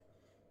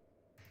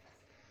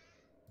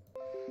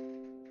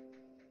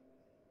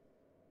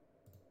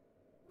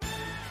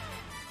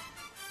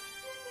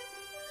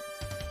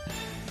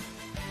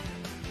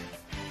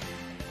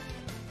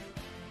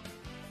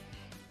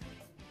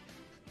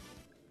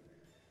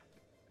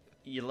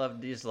You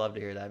just love to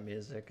hear that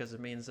music because it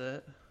means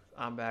that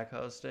I'm back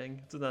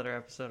hosting. It's another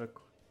episode of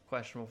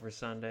Questionable for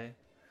Sunday.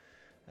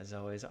 As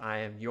always, I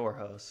am your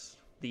host,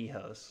 the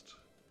host,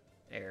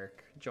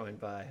 Eric,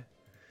 joined by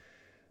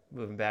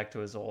moving back to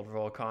his old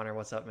role, Connor.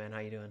 What's up, man? How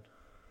you doing?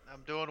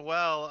 I'm doing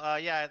well.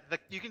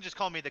 You can just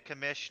call me the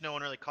commish. No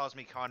one really calls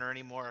me Connor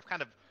anymore. I've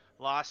kind of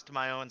lost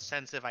my own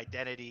sense of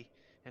identity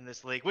in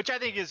this league, which I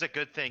think is a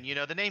good thing.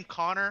 The name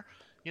Connor,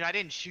 I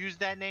didn't choose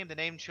that name. The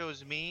name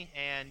chose me.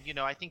 And,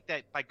 I think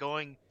that by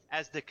going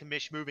as the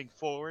commish moving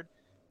forward,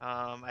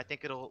 I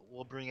think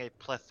will bring a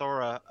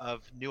plethora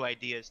of new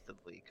ideas to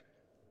the league.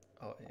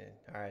 Oh, yeah.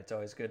 All right. It's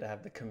always good to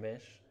have the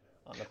commish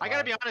on the I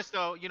gotta be pod. honest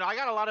though, I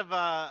got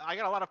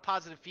a lot of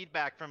positive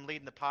feedback from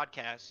leading the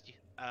podcast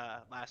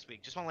last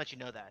week. Just want to let you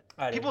know that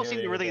I didn't people hear seem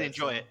any to of really that,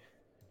 enjoy it.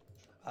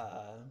 so.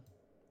 Uh,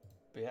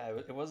 but yeah,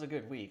 it was a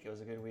good week. It was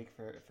a good week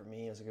for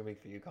me. It was a good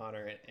week for you,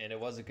 Connor. And it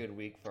was a good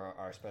week for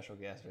our special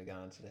guest we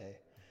got on today.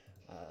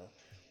 Uh,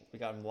 we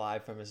got him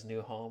live from his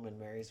new home in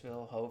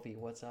Marysville. Hovey,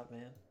 what's up,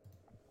 man?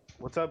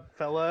 What's up,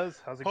 fellas?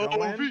 How's it Hovey,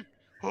 going?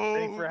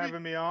 Thanks for Hovey.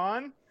 having me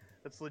on.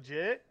 That's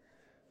legit.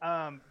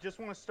 Just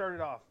want to start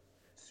it off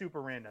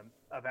super random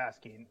of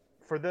asking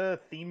for the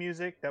theme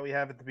music that we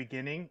have at the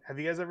beginning. Have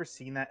you guys ever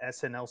seen that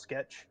SNL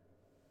sketch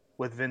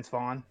with Vince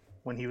Vaughn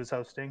when he was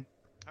hosting?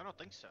 I don't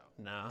think so.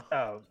 No.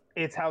 Oh,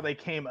 it's how they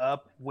came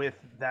up with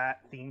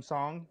that theme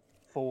song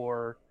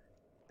for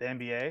the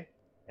NBA,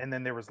 and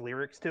then there was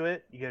lyrics to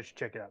it. You guys should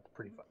check it out. It's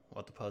pretty fun.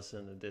 We'll have to post it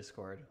in the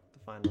Discord to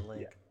find the Yeah,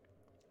 link.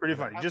 pretty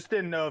funny. Just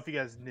didn't know if you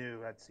guys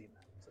knew I'd seen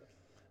that. So.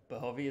 But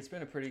Hovey, it's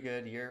been a pretty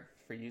good year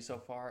for you so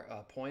far.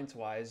 Points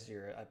wise,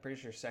 I'm pretty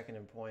sure second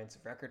in points.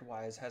 Record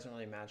wise, hasn't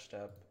really matched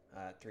up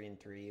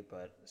 3-3,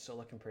 but still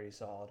looking pretty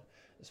solid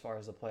as far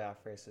as the playoff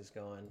race is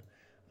going.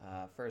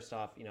 First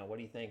off, what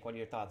do you think? What are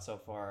your thoughts so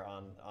far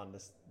on the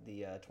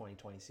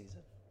 2020 season?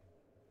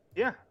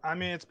 Yeah, I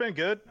mean, it's been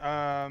good.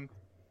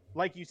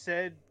 Like you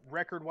said,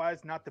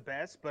 record-wise, not the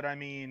best, but I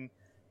mean,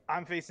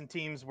 I'm facing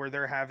teams where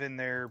they're having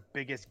their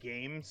biggest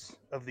games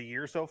of the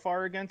year so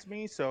far against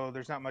me, so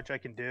there's not much I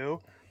can do.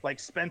 Like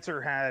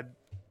Spencer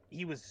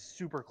he was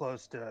super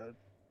close to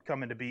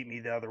coming to beat me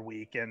the other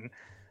week, and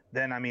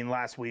then, I mean,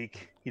 last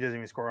week, he doesn't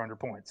even score 100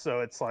 points.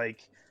 So it's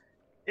like,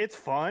 it's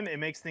fun. It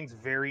makes things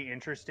very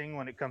interesting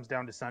when it comes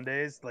down to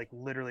Sundays. Like,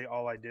 literally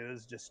all I do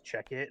is just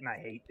check it, and I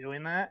hate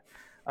doing that.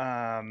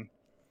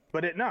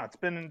 But it's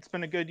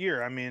been a good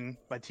year. I mean,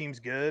 my team's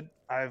good.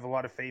 I have a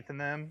lot of faith in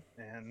them,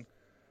 and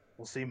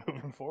we'll see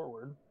moving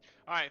forward.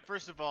 All right,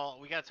 first of all,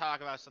 we got to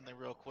talk about something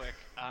real quick.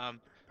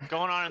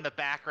 Going on in the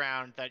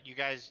background that you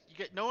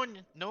get no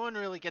one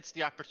really gets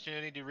the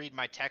opportunity to read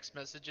my text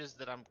messages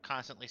that I'm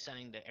constantly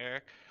sending to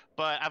Eric.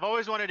 But I've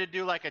always wanted to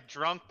do like a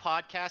drunk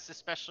podcast,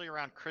 especially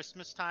around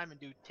Christmas time,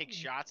 and take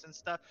shots and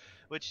stuff,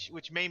 which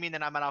may mean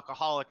that I'm an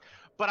alcoholic.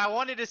 But I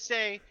wanted to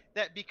say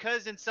that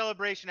because in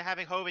celebration of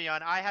having Hovey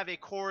on, I have a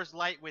Coors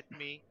Light with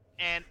me.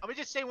 And let me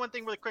just say one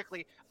thing really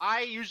quickly.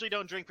 I usually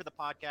don't drink for the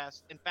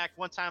podcast. In fact,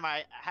 one time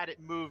I had it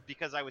moved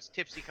because I was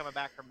tipsy coming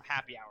back from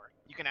happy hour.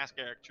 You can ask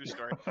Eric, true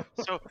story.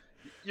 So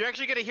you're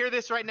actually going to hear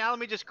this right now. Let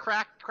me just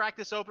crack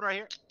this open right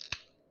here.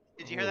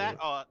 Did you hear that?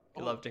 I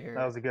love to hear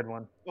That it. was a good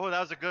one. Oh, that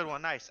was a good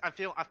one. Nice. I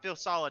feel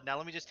solid now.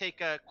 Let me just take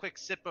a quick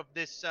sip of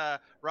this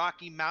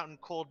Rocky Mountain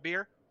cold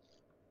beer.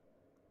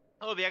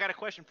 Ovi, I got a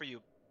question for you.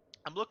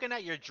 I'm looking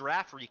at your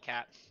draft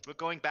recap, but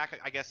going back,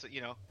 I guess,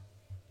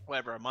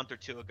 whatever, a month or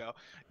two ago,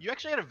 you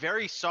actually had a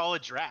very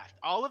solid draft.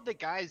 All of the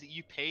guys that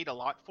you paid a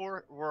lot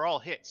for were all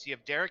hits. You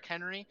have Derrick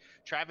Henry,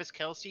 Travis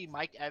Kelce,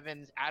 Mike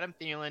Evans, Adam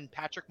Thielen,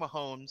 Patrick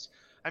Mahomes.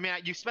 I mean,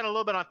 you spent a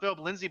little bit on Philip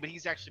Lindsay, but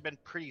he's actually been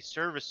pretty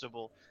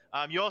serviceable.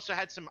 You also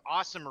had some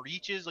awesome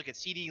reaches, like at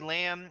CeeDee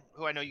Lamb,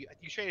 who I know you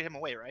traded him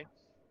away, right?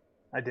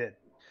 I did.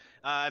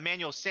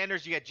 Emmanuel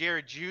Sanders, you got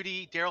Jared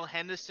Judy, Darrell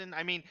Henderson.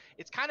 I mean,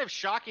 it's kind of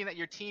shocking that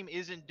your team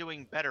isn't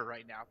doing better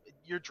right now.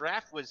 Your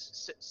draft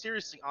was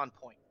seriously on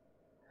point.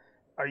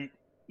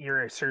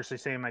 You're seriously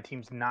saying my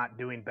team's not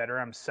doing better?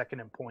 I'm second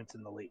in points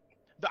in the league.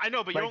 I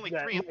know, but you're Like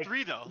only that,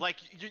 3-3 though. Like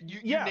you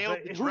Yeah, nailed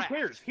but the who draft.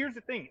 cares? Here's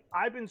the thing.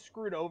 I've been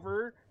screwed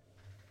over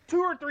 2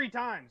 or 3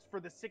 times for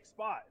the 6th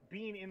spot,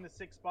 being in the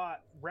 6th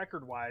spot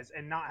record-wise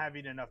and not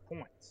having enough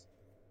points.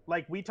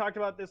 Like, we talked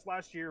about this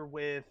last year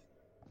with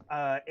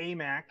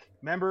AMAC.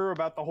 Remember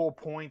about the whole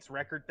points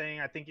record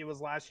thing? I think it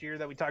was last year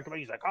that we talked about.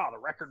 He's like, oh, the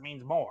record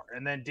means more.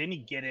 And then didn't he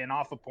get in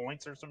off of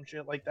points or some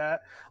shit like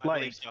that? I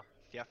believe so.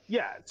 Yeah.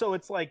 Yeah, so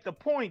it's like the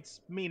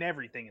points mean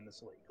everything in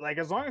this league. Like,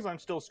 as long as I'm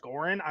still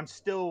scoring,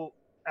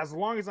 as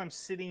long as I'm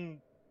sitting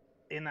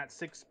in that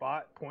 6th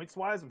spot points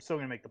wise, I'm still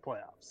going to make the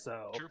playoffs.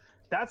 So True.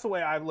 That's the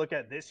way I look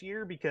at this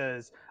year,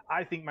 because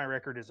I think my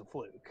record is a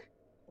fluke.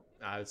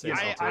 I would say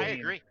I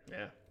agree.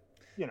 Yeah.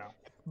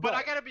 But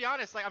I got to be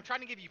honest, like I'm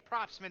trying to give you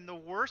props, man. The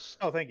worst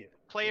thank you.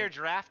 player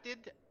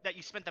drafted that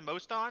you spent the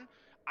most on,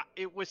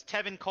 it was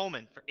Tevin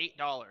Coleman for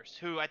 $8,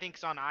 who I think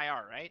is on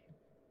IR, right?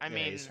 I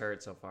mean, he's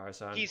hurt so far.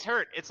 So he's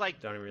hurt. It's like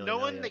don't even really no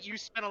know one yet. that you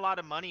spent a lot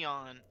of money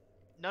on,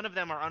 none of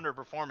them are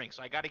underperforming.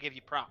 So I got to give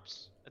you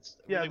props. It's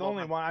Yeah, really the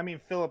only one. I mean,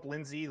 Philip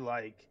Lindsay,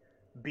 like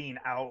being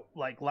out.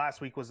 Like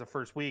last week was the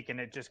first week, and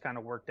it just kind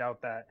of worked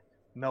out that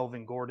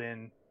Melvin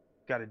Gordon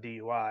got a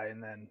DUI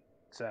and then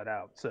sat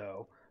out.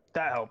 So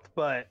that helped.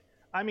 But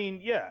I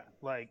mean, yeah,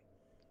 like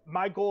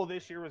my goal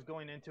this year was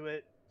going into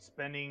it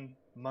spending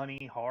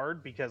money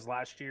hard because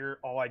last year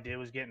all I did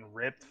was getting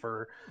ripped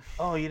for,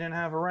 oh, you didn't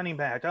have a running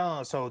back.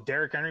 Oh, so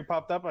Derrick Henry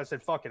popped up. I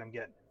said, fuck it, I'm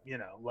getting it. You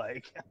know,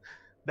 like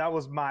that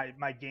was my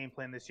game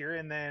plan this year.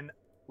 And then,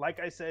 like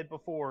I said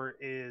before,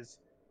 is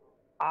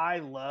I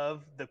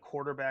love the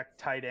quarterback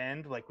tight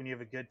end, like when you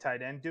have a good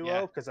tight end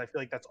duo, because I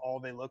feel like that's all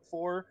they look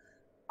for.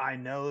 I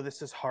know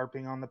this is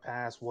harping on the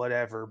past,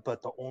 whatever,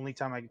 but the only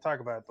time I can talk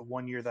about it, the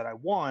one year that I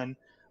won,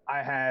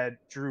 I had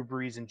Drew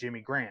Brees and Jimmy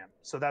Graham.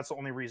 So that's the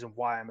only reason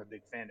why I'm a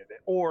big fan of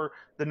it, or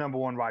the number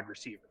one wide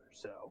receiver.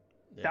 So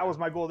that was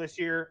my goal this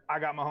year. I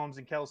got Mahomes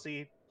and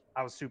Kelsey.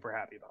 I was super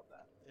happy about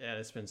that. Yeah,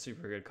 it's been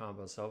super good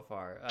combo so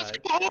far.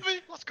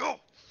 Let's go.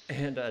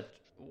 And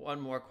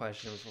one more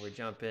question before we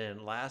jump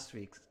in. Last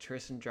week,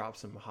 Tristan dropped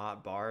some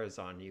hot bars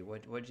on you.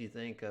 What did you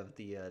think of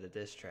the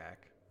diss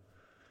track?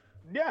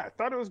 Yeah, I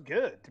thought it was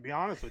good, to be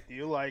honest with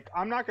you. Like,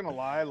 I'm not going to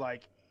lie.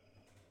 Like,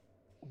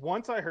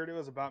 once I heard it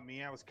was about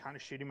me, I was kind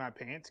of shitting my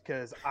pants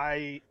because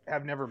I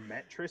have never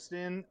met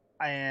Tristan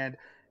and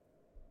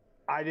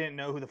I didn't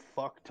know who the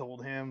fuck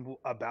told him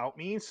about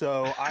me.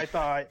 So I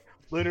thought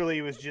literally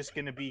it was just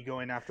going to be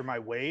going after my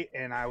weight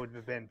and I would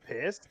have been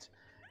pissed.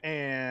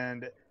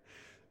 And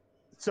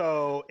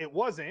so it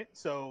wasn't.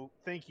 So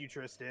thank you,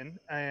 Tristan.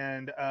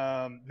 And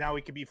now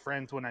we can be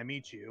friends when I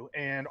meet you.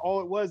 And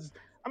all it was,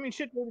 I mean,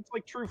 shit, it's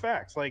like true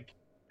facts. Like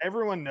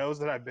everyone knows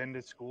that I've been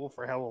to school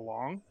for hella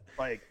long.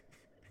 Like,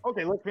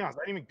 okay, let's be honest.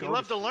 I didn't even go. You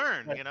love to school.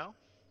 learn, Like, you know.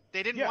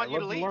 They didn't yeah, want you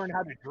to I leave. learn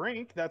how to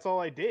drink. That's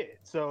all I did.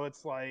 So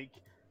it's like,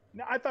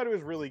 no, I thought it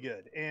was really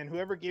good. And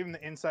whoever gave him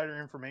the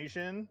insider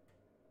information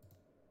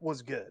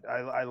was good.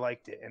 I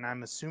liked it. And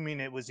I'm assuming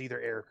it was either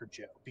Erik or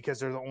Joe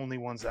because they're the only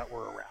ones that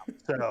were around.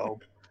 So,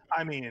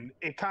 I mean,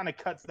 it kind of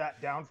cuts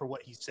that down for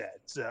what he said.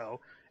 So,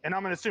 and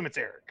I'm going to assume it's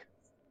Erik.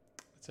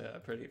 It's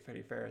a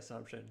pretty fair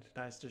assumption.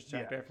 Nice to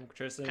check there from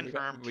Tristan.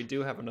 Confirmed. We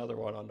do have another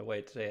one on the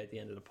way today at the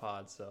end of the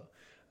pod, so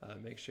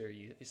make sure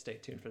you stay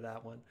tuned for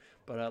that one.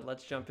 But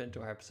let's jump into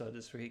our episode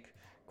this week.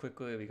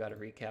 Quickly, we got to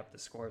recap the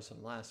scores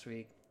from last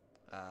week.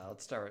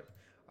 Let's start with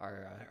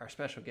our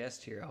special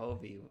guest here,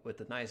 Hovey, with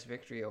a nice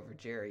victory over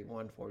Jerry,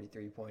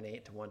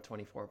 143.8 to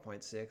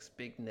 124.6.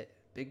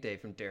 Big day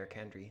from Derrick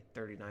Henry,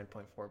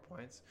 39.4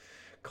 points.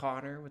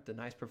 Connor with the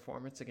nice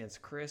performance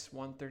against Chris,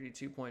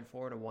 132.4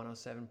 to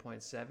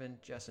 107.7.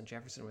 Justin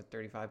Jefferson with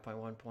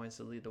 35.1 points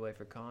to lead the way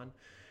for Con.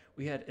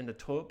 We had in the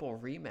Toilet Bowl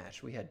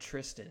rematch, we had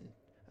Tristan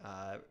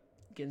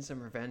getting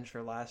some revenge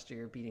for last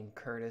year, beating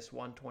Curtis,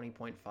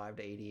 120.5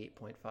 to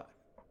 88.5.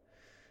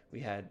 We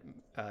had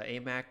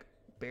AMAC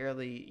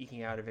barely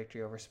eking out a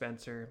victory over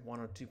Spencer,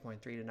 102.3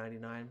 to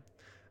 99.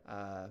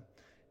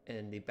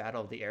 In the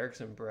Battle of the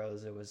Erickson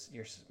Bros, it was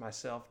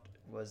myself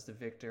was the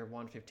victor,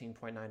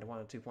 115.9 to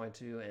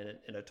 102.2, and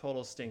in a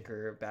total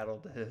stinker,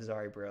 Battle of the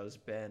Hazari Bros,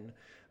 Ben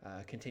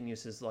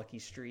continues his lucky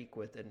streak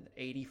with an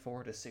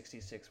 84 to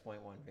 66.1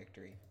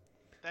 victory.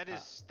 That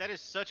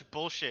is such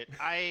bullshit.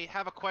 I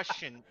have a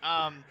question.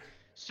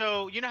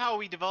 So you know how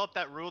we developed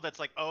that rule that's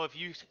like, oh, if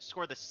you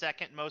score the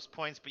second most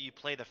points but you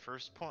play the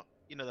first point,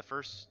 the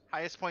first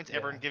highest points,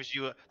 everyone gives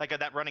you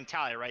that running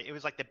tally, right? It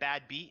was like the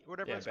bad beat or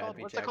whatever it's called.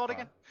 What's that called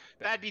again?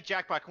 Bad beat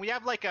jackpot. Can we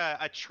have like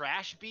a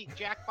trash beat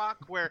jackpot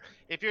where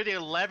if you're the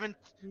 11th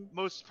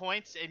most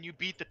points and you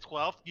beat the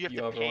 12th, you have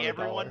to pay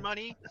everyone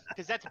money?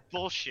 Because that's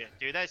bullshit,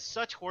 dude. That's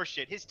such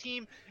horseshit. His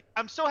team,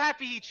 I'm so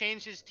happy he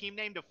changed his team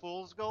name to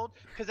Fool's Gold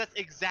because that's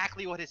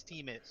exactly what his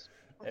team is.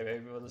 Hey,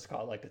 maybe we'll just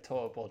call it like the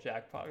Toilet Bowl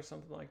jackpot or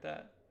something like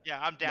that. Yeah,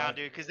 I'm down,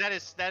 dude, because that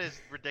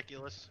is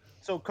ridiculous.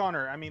 So,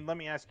 Connor, I mean, let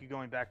me ask you,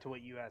 going back to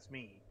what you asked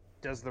me,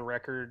 does the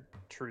record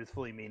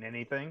truthfully mean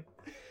anything?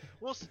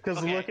 Well,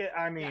 because look at,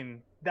 I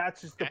mean,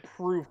 that's just the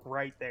proof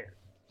right there.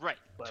 Right,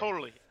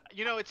 totally.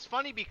 It's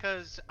funny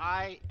because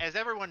as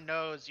everyone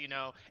knows,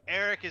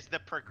 Erik is the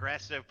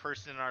progressive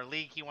person in our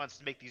league. He wants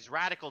to make these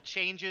radical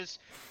changes.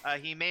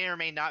 He may or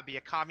may not be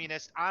a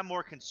communist. I'm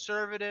more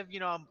conservative,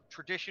 I'm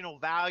traditional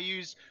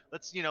values.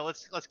 Let's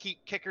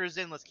keep kickers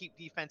in. Let's keep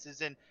defenses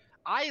in.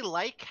 I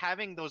like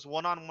having those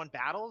one-on-one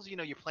battles.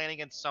 You're playing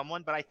against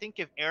someone, but I think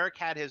if Erik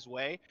had his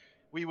way,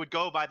 we would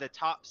go by the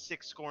top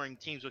 6 scoring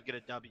teams would get a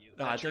W.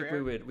 No, I think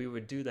we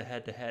would do the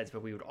head-to-heads,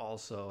 but we would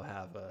also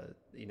have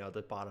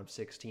the bottom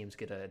 6 teams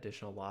get an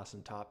additional loss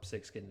and top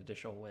 6 get an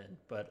additional win.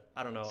 But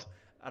I don't know.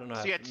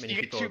 So you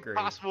get 2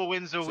 possible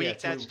wins a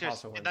week.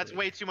 That's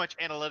way too much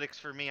analytics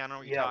for me. I don't know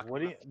what you're talking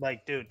about.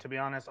 Like, dude? To be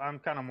honest, I'm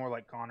kind of more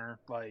like Connor.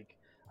 Like,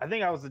 I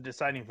think I was the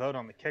deciding vote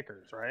on the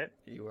kickers, right?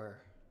 You were.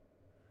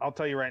 I'll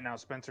tell you right now,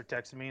 Spencer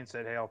texted me and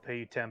said, hey, I'll pay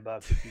you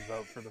 $10 if you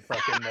vote for the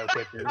fucking no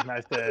kickers. And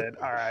I said,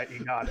 all right,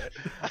 you got it.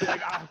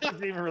 Like, I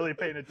wasn't even really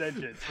paying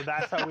attention. So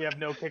that's how we have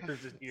no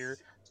kickers this year.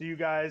 So you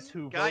guys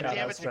who God voted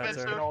damn it,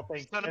 Spencer. all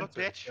thank Son Spencer, of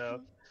a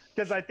bitch.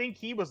 because I think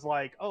he was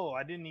like, oh,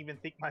 I didn't even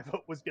think my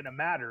vote was going to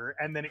matter.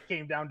 And then it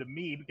came down to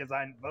me because I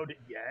hadn't voted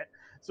yet.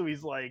 So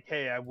he's like,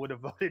 hey, I would have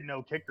voted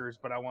no kickers,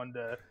 but I wanted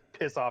to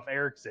piss off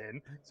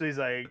Erickson. So he's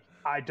like,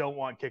 I don't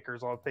want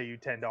kickers. I'll pay you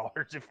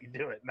 $10 if you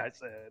do it. And I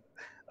said,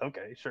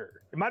 okay,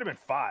 sure. It might have been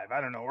 5.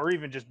 I don't know. Or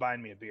even just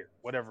buying me a beer,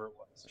 whatever it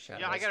was.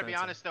 Yeah, I gotta be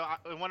honest though.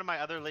 In one of my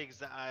other leagues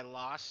that I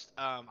lost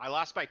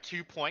by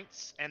 2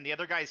 points, and the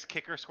other guy's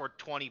kicker scored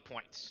 20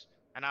 points.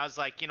 And I was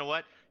like, you know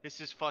what? This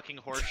is fucking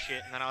horse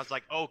shit. And then I was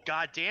like, oh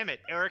god damn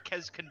it, Erik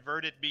has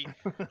converted me.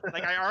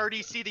 Like I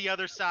already see the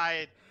other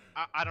side.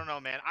 I don't know,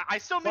 man. I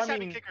still miss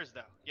having kickers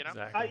though. You know,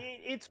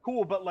 Exactly. It's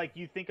cool, but like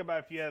you think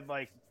about if you had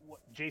like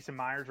Jason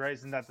Myers, right?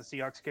 Isn't that the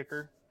Seahawks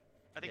kicker?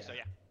 I think so.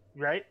 Yeah.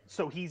 Right?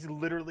 So he's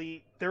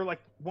literally, they're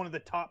like one of the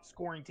top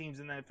scoring teams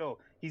in the NFL.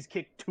 He's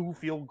kicked 2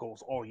 field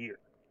goals all year.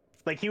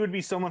 Like he would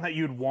be someone that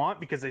you'd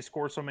want because they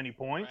score so many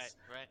points,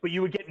 Right. but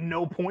you would get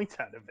no points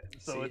out of it.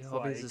 So it's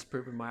Hovey's like, just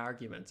proving my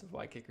arguments of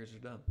why kickers are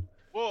dumb.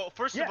 Well,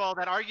 first of all,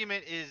 that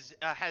argument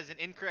has an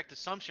incorrect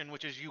assumption,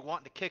 which is you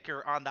want the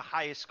kicker on the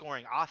highest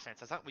scoring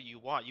offense. That's not what you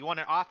want. You want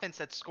an offense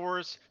that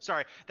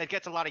that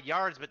gets a lot of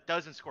yards but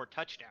doesn't score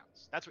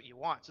touchdowns. That's what you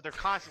want. So they're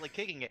constantly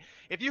kicking it.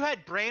 If you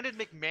had Brandon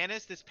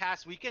McManus this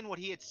past weekend,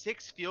 he had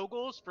 6 field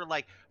goals for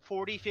like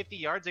 40, 50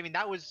 yards. I mean,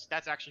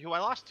 that's actually who I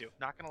lost to.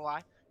 Not gonna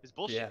lie. It's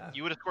bullshit. Yeah,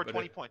 you would have scored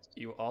 20 points.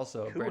 You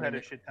also who had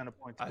a shit ton of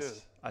points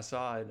too. I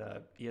saw in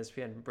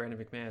ESPN Brandon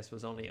McManus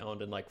was only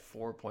owned in like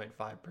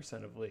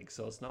 4.5% of leagues,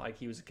 so it's not like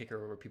he was a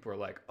kicker where people are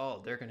like,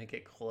 oh, they're gonna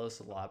get close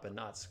a lot but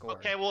not score.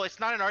 Okay, well, it's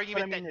not an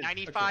argument that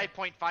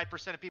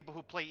 95.5% of people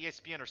who play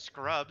ESPN are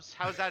scrubs.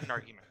 How is that an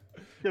argument?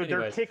 Dude,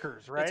 they're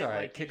kickers, right? It's all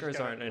right. Like, kickers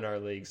aren't in our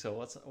league,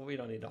 so we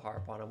don't need to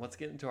harp on them. Let's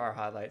get into our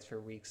highlights for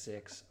week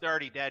 6. They're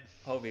already dead.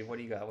 Hovey, what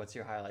do you got? What's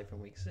your highlight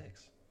from week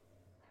 6?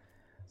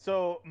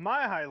 So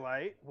my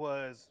highlight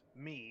was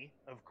me,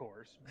 of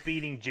course,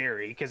 beating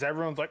Jerry because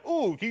everyone's like,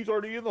 "Oh, he's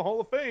already in the Hall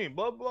of Fame."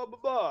 Blah blah blah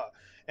blah.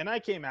 And I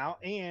came out,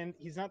 and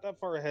he's not that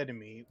far ahead of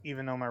me,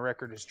 even though my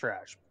record is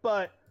trash.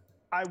 But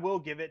I will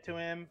give it to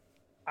him.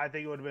 I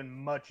think it would have been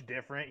much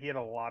different. He had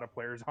a lot of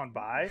players on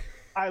bye.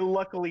 I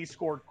luckily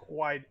scored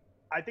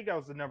I think I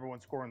was the number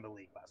 1 scorer in the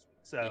league last week,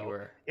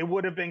 so it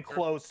would have been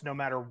close no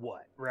matter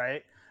what,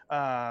 right?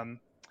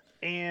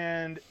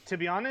 And to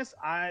be honest,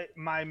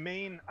 my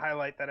main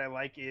highlight that I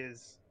like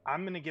is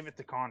I'm going to give it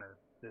to Connor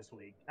this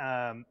week.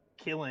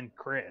 Killing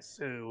Chris,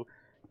 who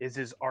is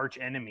his arch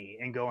enemy,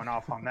 and going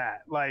off on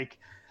that. Like,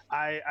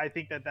 I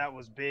think that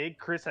was big.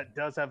 Chris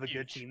does have a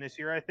good team this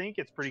year, I think.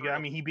 It's pretty good. I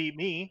mean, he beat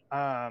me.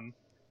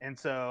 And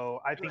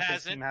so I think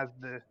this team has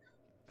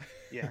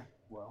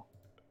well,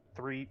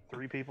 three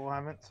people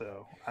haven't,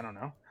 so I don't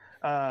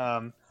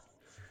know.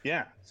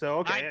 Yeah, so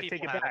okay, I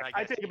take it back.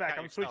 I take it back.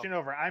 I'm switching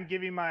over. I'm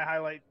giving my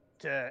highlight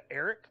to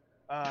Erik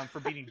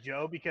for beating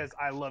Joe because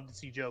I love to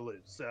see Joe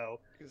lose. So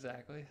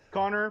exactly,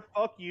 Connor,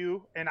 fuck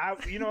you. And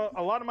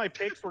a lot of my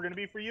picks were gonna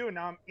be for you, and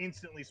now I'm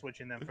instantly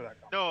switching them for that.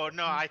 No,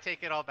 I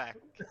take it all back.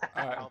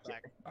 All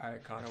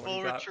right, Connor.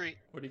 Full retreat.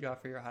 What do you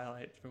got for your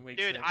highlight from week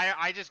 6? Dude,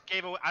 I just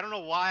gave away. I don't know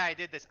why I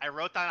did this. I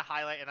wrote down a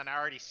highlight and then I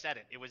already said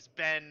it. It was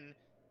Ben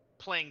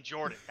playing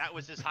Jordan. That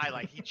was his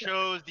highlight. He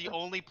chose the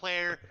only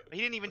player. He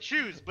didn't even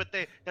choose, but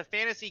the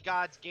fantasy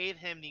gods gave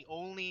him the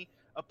only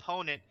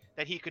opponent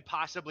that he could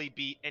possibly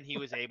beat, and he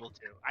was able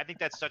to. I think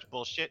that's such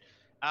bullshit.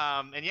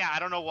 And yeah, I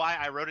don't know why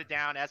I wrote it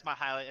down as my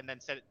highlight and then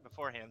said it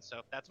beforehand,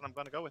 so that's what I'm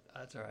going to go with.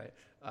 That's all right.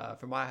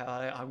 For my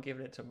highlight, I'm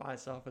giving it to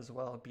myself as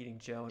well, beating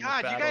Joe in the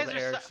God, battle you of guys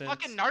the are Ericksons.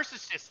 fucking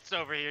narcissists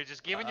over here,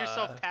 just giving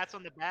yourself pats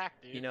on the back,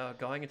 dude. You know,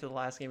 going into the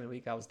last game of the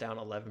week, I was down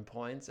 11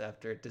 points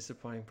after a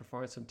disappointing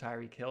performance from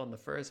Tyreek Hill in the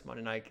first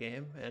Monday night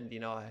game. And,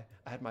 you know, I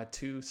had my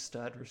 2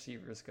 stud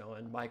receivers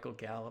going, Michael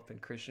Gallup and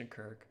Christian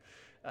Kirk.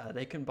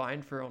 They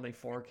combined for only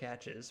 4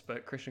 catches,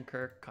 but Christian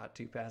Kirk caught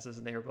 2 passes,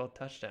 and they were both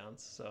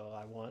touchdowns. So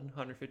I won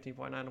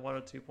 115.9 to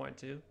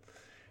 102.2.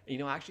 You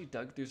know, I actually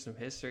dug through some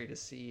history to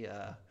see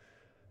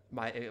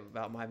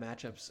about my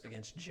matchups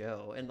against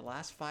Joe. In the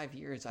last 5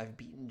 years, I've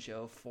beaten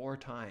Joe 4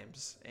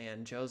 times,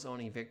 and Joe's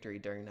only victory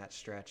during that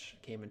stretch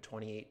came in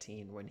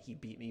 2018 when he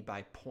beat me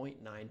by 0.9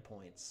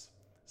 points.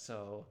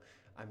 So,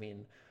 I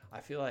mean,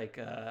 I feel like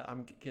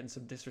I'm getting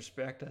some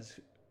disrespect as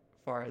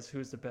far as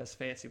who's the best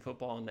fantasy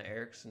football in the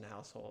Erickson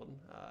household.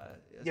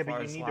 Yeah,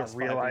 but you need to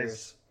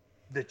realize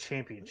the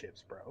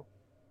championships, bro.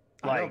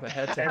 Like, I know, but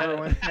head to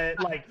everyone said,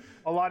 like,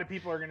 a lot of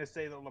people are going to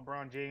say that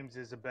LeBron James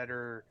is a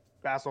better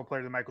basketball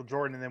player than Michael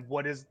Jordan, and then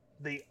what is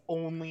the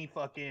only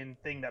fucking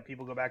thing that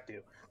people go back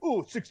to?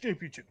 Oh, 6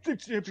 championships.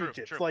 True.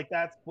 Like,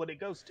 that's what it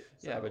goes to.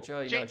 So. Yeah, but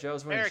Joe,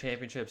 Joe's winning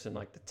championships in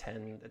like the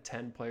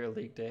 10 player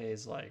league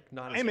days, like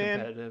not as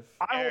competitive.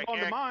 I hold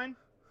on to mine.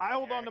 I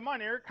hold on to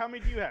mine, Erik. How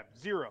many do you have?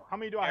 0. How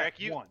many do I have?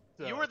 1.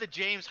 So. You are the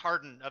James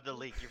Harden of the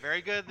league. You're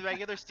very good in the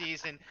regular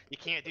season. You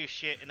can't do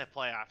shit in the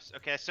playoffs.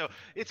 Okay, so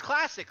it's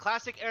classic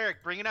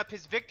Erik bringing up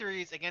his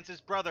victories against his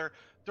brother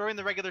during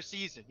the regular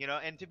season. You know,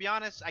 and to be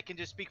honest, I can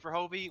just speak for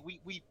Hovey.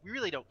 We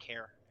really don't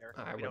care, Erik.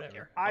 All right, we don't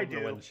care. I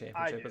do. Win the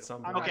championship at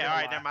some point. Okay, all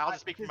right, never mind. I'll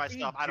just speak for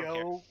myself. I don't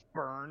care. Joe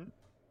burn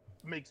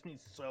makes me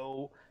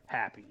so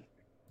happy.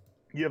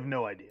 You have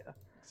no idea.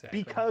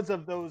 Exactly. Because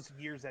of those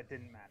years that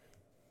didn't matter.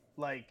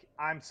 Like,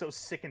 I'm so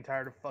sick and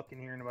tired of fucking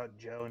hearing about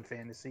Joe in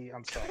fantasy.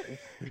 I'm sorry.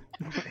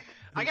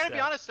 I gotta be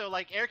honest though,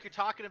 like Eric, you're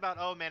talking about,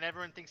 oh man,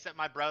 everyone thinks that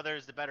my brother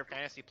is the better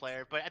fantasy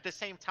player, but at the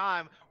same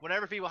time,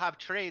 whenever people have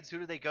trades, who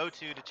do they go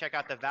to check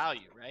out the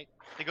value, right?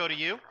 They go to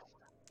you.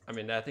 I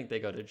mean, I think they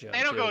go to Joe.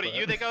 They don't too, go to but...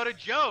 you. They go to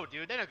Joe,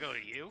 dude. They don't go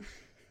to you.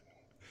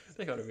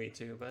 They go to me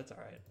too, but it's all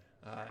right.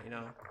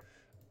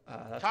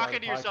 That's Talking why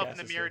to yourself in podcast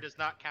the is mirror here. does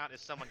not count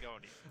as someone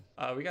going to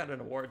you. We got an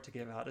award to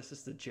give out. It's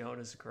just the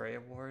Jonas Gray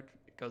Award.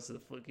 It goes to the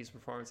Flukies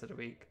Performance of the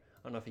Week.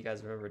 I don't know if you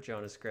guys remember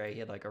Jonas Gray. He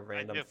had like a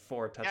random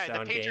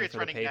 4-touchdown game Patriots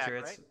for the running back,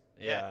 Patriots. right?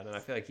 Yeah, and I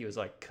feel like he was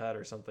like cut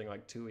or something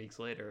like 2 weeks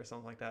later or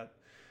something like that,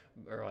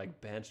 or like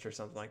benched or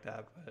something like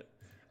that. But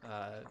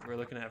we're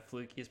looking at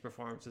Flukies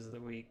Performances of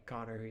the Week.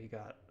 Connor, who you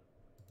got?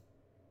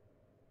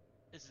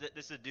 This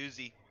is a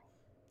doozy.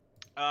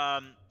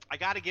 I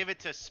got to give it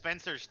to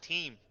Spencer's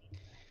team.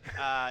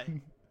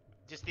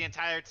 Just the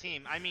entire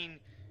team. I mean,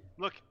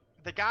 look,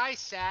 the guy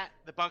sat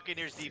the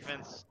Buccaneers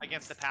defense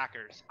against the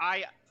Packers.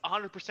 I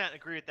 100%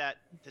 agree with that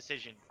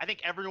decision. I think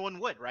everyone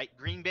would, right?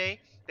 Green Bay,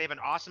 they have an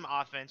awesome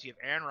offense. You have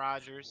Aaron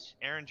Rodgers,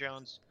 Aaron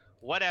Jones,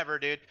 whatever,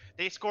 dude.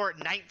 They score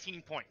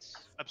 19 points.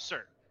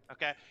 Absurd.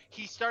 Okay.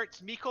 He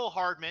starts Mecole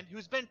Hardman,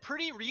 who's been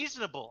pretty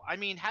reasonable. I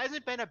mean,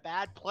 hasn't been a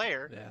bad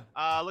player.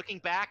 Yeah. Looking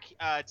back,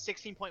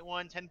 16.1,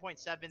 10.7,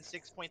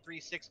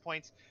 6.3, 6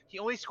 points. He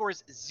only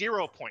scores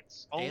 0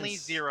 points. Only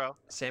 0.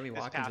 Sammy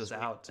Watkins was week.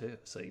 out too,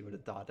 so you would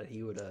have thought that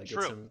he would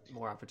get some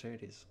more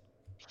opportunities.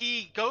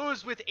 He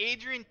goes with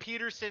Adrian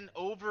Peterson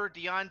over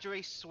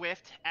DeAndre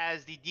Swift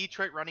as the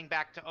Detroit running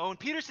back to own.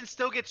 Peterson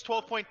still gets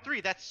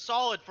 12.3. That's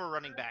solid for a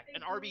running back.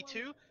 An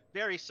RB2,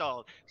 very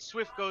solid.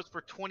 Swift goes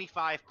for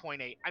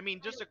 25.8. I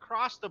mean, just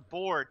across the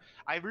board,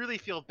 I really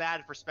feel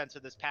bad for Spencer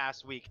this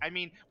past week. I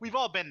mean, we've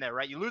all been there,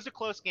 right? You lose a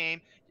close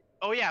game.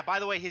 Oh, yeah, by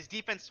the way, his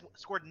defense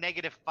scored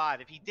 -5.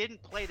 If he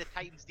didn't play the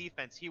Titans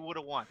defense, he would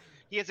have won.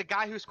 He has a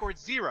guy who scored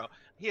 0.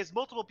 He has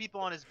multiple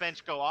people on his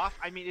bench go off.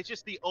 I mean, it's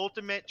just the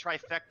ultimate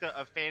trifecta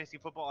of fantasy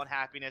football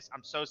unhappiness.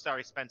 I'm so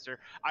sorry, Spencer.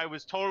 I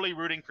was totally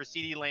rooting for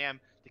CeeDee Lamb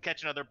to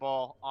catch another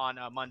ball on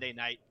Monday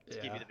night to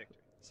give you the victory.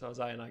 So was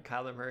I, and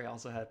Kyler Murray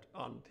also had,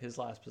 on his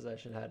last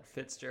possession, had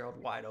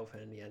Fitzgerald wide open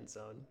in the end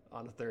zone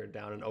on a 3rd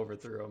down and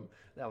overthrew him.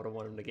 That would have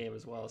won him the game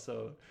as well.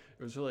 So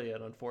it was really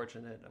an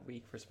unfortunate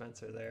week for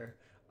Spencer there.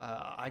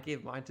 I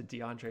gave mine to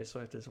DeAndre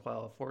Swift as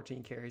well.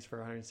 14 carries for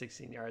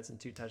 116 yards and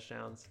 2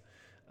 touchdowns.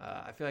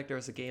 I feel like there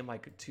was a game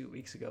like 2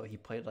 weeks ago. He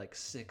played like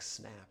 6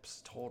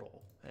 snaps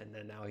total, and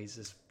then now he's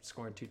just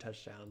scoring 2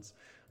 touchdowns.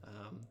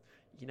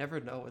 You never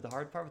know. The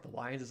hard part with the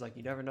Lions is like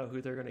you never know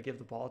who they're going to give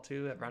the ball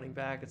to at running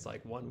back. It's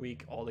like 1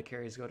 week all the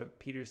carries go to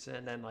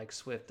Peterson, and like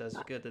Swift does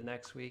good the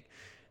next week.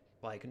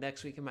 Like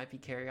next week it might be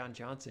Kerryon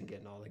Johnson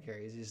getting all the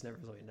carries. You just never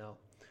really know.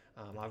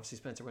 Obviously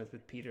Spencer went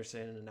with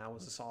Peterson, and that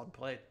was a solid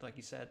play, like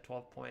you said,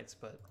 12 points.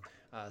 But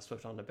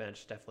Swift on the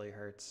bench definitely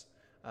hurts.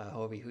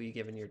 Hovey, who are you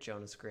giving your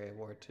Jonas Gray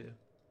Award to?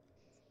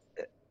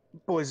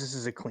 Boys, this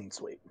is a clean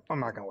sweep. I'm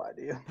not gonna lie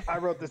to you. I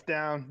wrote this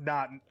down,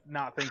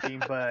 not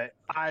thinking, but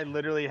I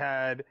literally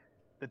had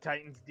the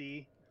Titans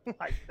D.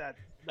 Like that's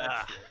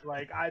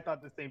like I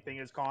thought the same thing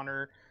as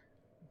Connor,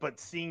 but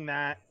seeing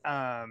that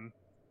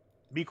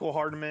Mecole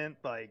Hardman,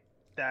 like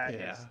that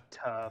is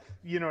tough.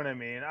 You know what I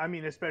mean? I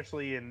mean,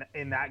 especially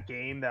in that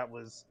game, that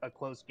was a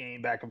close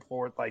game back and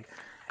forth. Like,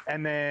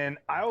 and then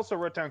I also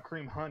wrote down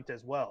Kareem Hunt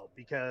as well,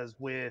 because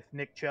with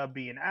Nick Chubb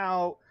being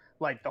out,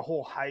 like the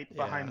whole hype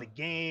behind the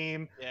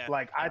game,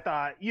 like I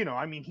thought,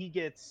 I mean, he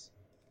gets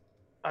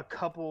a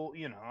couple,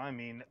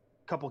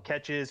 couple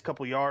catches,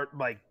 couple yards,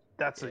 like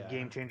that's a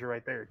game changer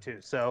right there too.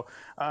 So,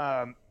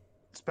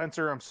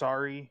 Spencer, I'm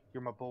sorry,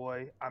 you're my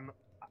boy. I'm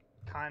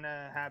kind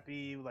of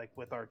happy like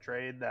with our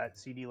trade that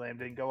CeeDee Lamb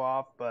didn't go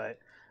off, but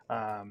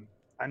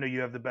I know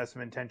you have the best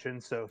of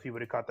intentions, so if he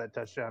would have caught that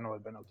touchdown, I would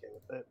have been okay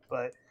with it.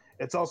 But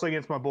it's also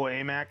against my boy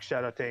Amac.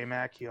 Shout out to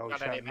Amac. He always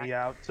shouted me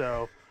out.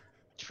 So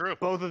true.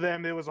 Both of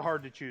them, it was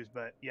hard to choose,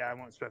 but yeah, I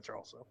want Spencer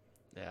also.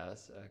 Yeah,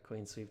 that's a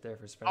clean sweep there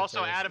for Spencer.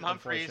 Also, Adam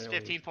Humphries,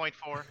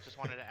 15.4. Just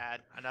wanted to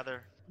add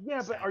another.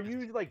 Yeah, but are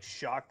you like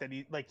shocked that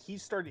he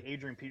started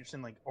Adrian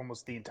Peterson like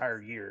almost the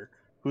entire year,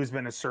 who's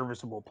been a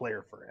serviceable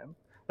player for him?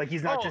 Like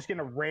he's not just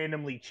gonna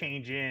randomly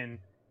change in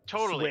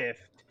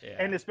Swift,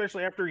 and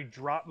especially after he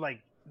dropped like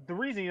the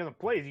reason he doesn't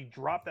play is he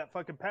dropped that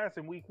fucking pass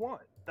in week 1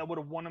 that would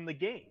have won him the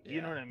game.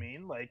 You know what I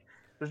mean? Like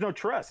there's no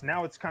trust.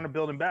 Now it's kind of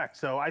building back.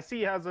 So I see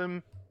he has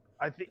him.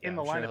 I think in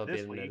the lineup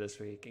this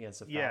week against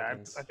the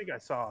Falcons. Yeah, I think I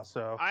saw.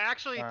 So I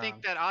actually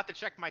think that I'll have to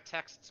check my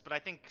texts, but I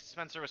think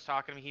Spencer was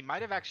talking to me. He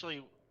might have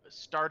actually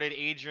started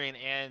Adrian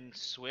and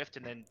Swift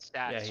and then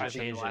stats. Yeah, he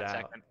changed it out.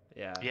 Second.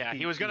 Yeah,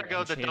 he was gonna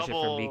go the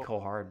double. It for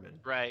Mecole Hardman.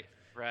 Right.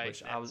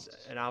 Which I was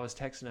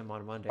texting him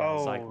on Monday. I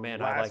was like, man,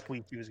 last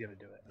week he was gonna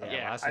do it.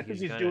 Yeah, I think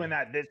he's doing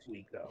that this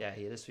week though. Yeah,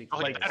 this week.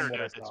 He better do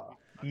it this week.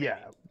 Yeah.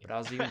 But I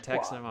was even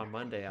texting him on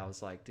Monday. I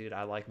was like, dude,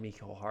 I like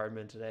Mecole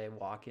Hardman today.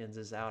 Watkins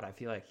is out. I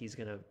feel like he's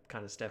going to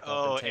kind of step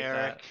up and take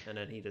that. And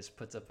then he just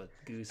puts up a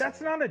goose. That's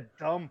not a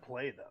dumb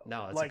play, though.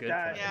 No, it's like a good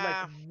that, play.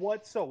 Like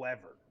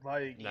whatsoever.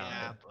 Like, no,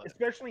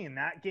 especially in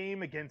that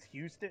game against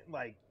Houston.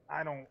 Like,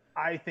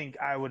 I think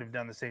I would have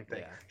done the same thing.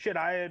 Yeah. Shit,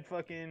 I had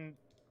fucking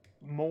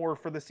more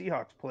for the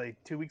Seahawks play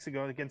 2 weeks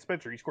ago against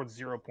Spencer. He scored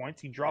 0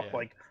 points. He dropped Yeah.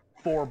 like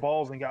 4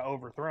 balls and got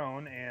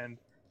overthrown, and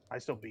I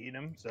still beat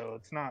him. So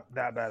it's not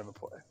that bad of a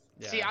play.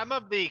 Yeah. See, I'm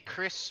of the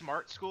Chris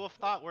Smart school of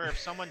thought, where if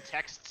someone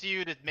texts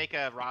you to make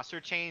a roster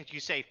change, you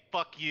say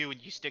 "fuck you"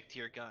 and you stick to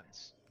your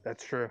guns.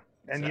 That's true.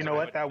 And That's you know what I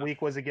what? would That do.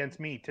 week was against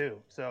me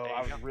too. So There I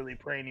you was go. really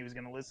praying he was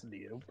going to listen to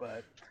you,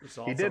 but It's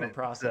all he in didn't. the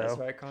process, So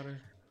right, Connor?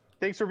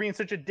 thanks for being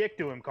such a dick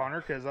to him, Connor,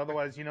 because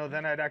otherwise,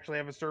 then I'd actually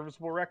have a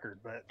serviceable record.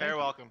 But Very thank you.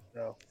 welcome.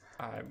 So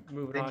All right,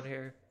 moving Thank on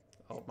here.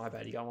 Oh, my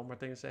bad. You got one more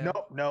thing to say?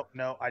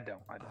 no, I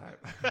don't. All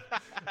right.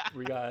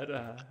 We got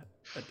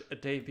a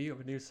debut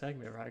of a new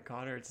segment, right,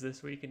 Connor? It's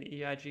This Week in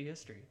EIG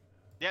History.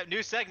 Yeah,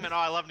 new segment. Oh,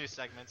 I love new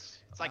segments.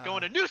 It's like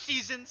going to new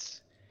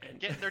seasons, And,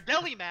 getting their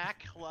deli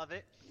mac. Love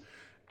it.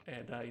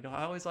 and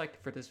I always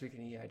like for This Week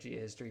in EIG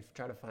History,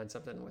 try to find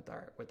something with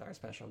our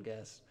special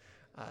guest.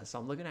 So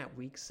I'm looking at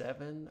week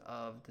 7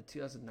 of the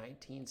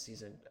 2019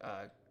 season.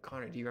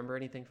 Connor, do you remember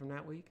anything from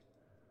that week?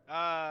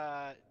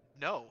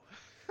 No.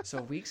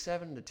 So week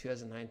 7 of the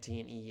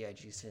 2019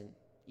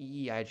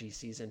 EEIG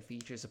season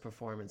features a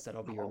performance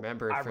that'll be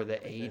remembered I for the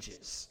remember this.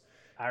 ages.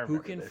 I remember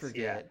Who can this,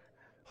 forget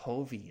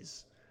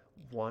Hovey's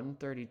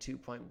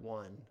 132.1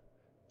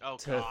 Oh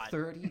to God.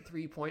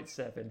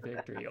 33.7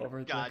 victory over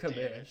the God damn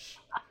it. Commish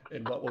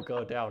in what will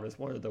go down as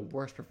one of the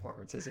worst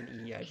performances in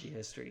EIG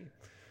history.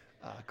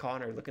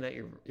 Connor, looking at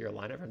your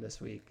lineup from this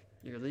week,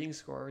 your leading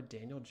scorer,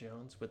 Daniel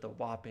Jones, with a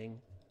whopping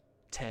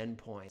 10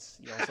 points.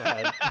 You also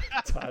had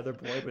Tyler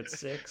Boyd with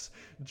 6,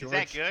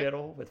 George good?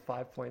 Kittle with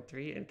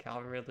 5.3, and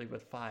Calvin Ridley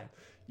with 5.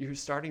 Your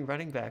starting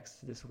running backs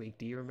this week,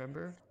 do you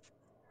remember?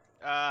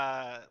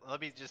 Let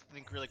me just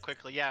think really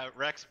quickly. Yeah,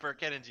 Rex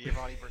Burkhead and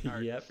Giovanni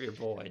Bernard. Yep, your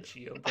boy,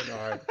 Gio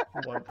Bernard,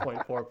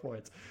 1.4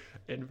 points.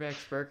 And Rex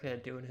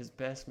Burkhead doing his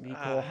best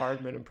Mecole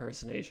Hardman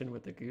impersonation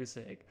with the goose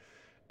egg.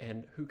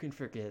 And who can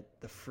forget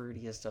the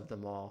fruitiest of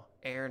them all,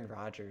 Aaron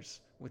Rodgers,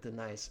 with a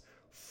nice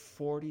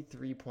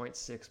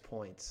 43.6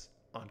 points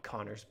on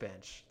Connor's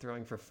bench,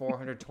 throwing for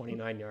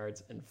 429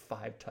 yards and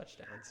 5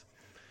 touchdowns.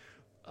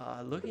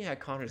 Looking at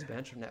Connor's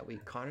bench from that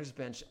week, Connor's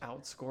bench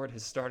outscored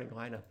his starting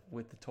lineup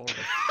with the total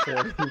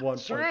of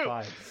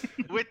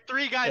 41.5. With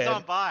 3 guys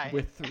on bye.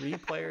 With 3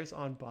 players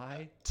on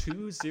bye,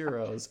 2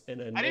 zeros,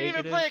 and I didn't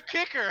even play a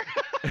kicker.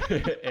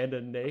 and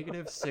a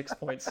negative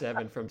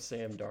 6.7 from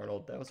Sam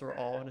Darnold. Those were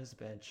all on his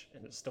bench,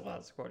 and it still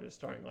outscored his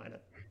starting lineup.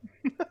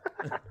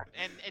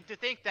 And to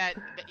think that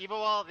even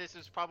while this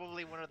is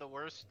probably one of the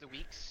worst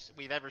weeks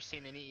we've ever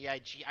seen in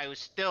EIG, I was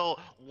still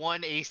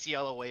 1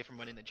 ACL away from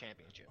winning the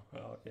championship.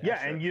 Oh, Yeah,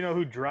 sure. and you know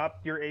who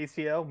dropped your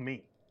ACL?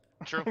 Me.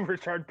 True.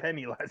 Richard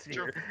Penny last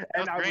True. year.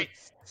 That And I was great.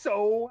 was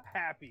so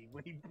happy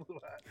when he blew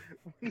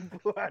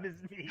out his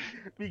knee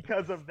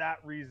because of that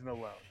reason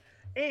alone.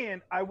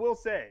 And I will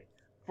say,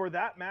 for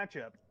that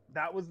matchup,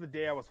 that was the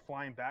day I was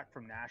flying back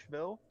from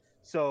Nashville.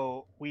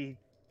 So we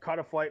caught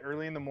a flight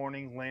early in the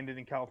morning, landed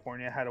in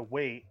California, had to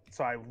wait.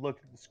 So I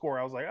looked at the score.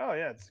 I was like, oh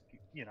yeah,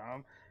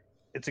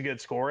 it's a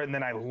good score. And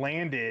then I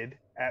landed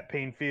at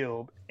Payne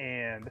Field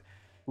and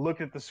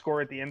looked at the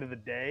score at the end of the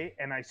day,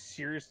 and I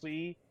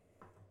seriously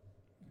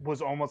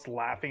was almost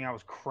laughing. I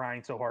was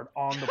crying so hard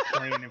on the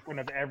plane in front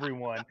of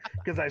everyone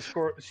because I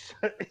scored.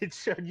 It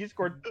showed you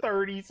scored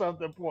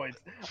 30-something points.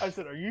 I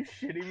said, "Are you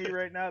shitting me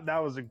right now?" That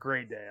was a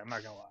great day. I'm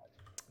not gonna lie.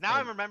 Now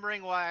I'm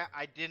remembering why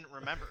I didn't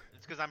remember.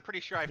 It's because I'm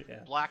pretty sure I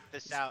blacked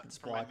this out Just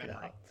from my block it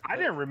memory. out. I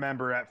didn't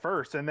remember at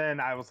first, and then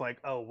I was like,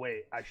 "Oh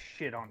wait, I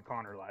shit on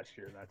Connor last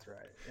year." That's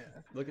right. Yeah.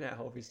 Looking at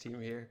Hovey's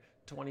team here,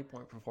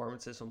 20-point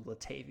performances from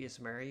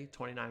Latavius Murray,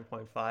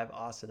 29.5,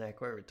 Austin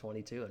Eckler with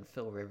 22, and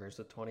Phil Rivers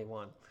with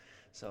 21.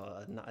 So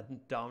a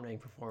dominating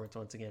performance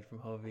once again from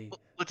Hovey.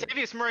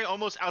 Latavius Murray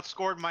almost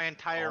outscored my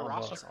entire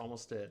roster.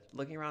 Almost did.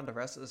 Looking around the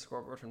rest of the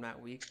scoreboard from that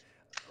week,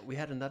 we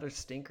had another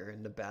stinker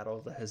in the battle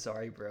of the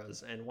Hazari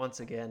Bros, and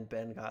once again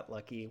Ben got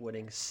lucky,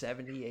 winning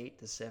 78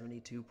 to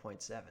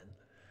 72.7.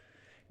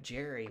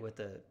 Jerry, with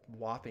a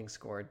whopping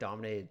score,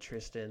 dominated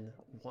Tristan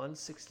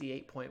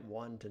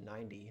 168.1 to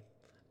 90,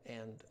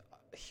 and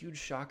a huge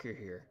shocker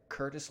here,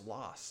 Curtis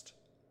lost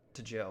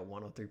to Joe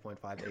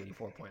 103.5 to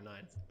 84.9.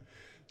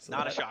 So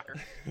Not a shocker.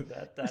 You're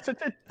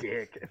such a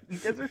dick. You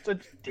guys are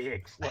such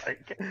dicks.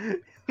 Like,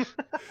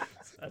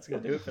 that's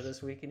gonna do it for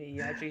this week in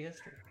EIG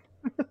history.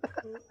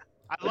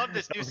 I love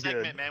this new was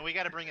segment, good. man. We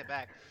got to bring it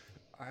back.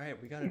 All right,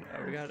 we got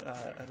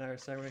another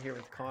segment here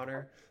with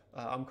Connor.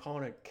 I'm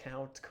calling it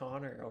Count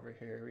Connor over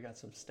here. We got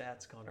some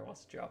stats Connor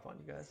wants to drop on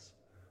you guys.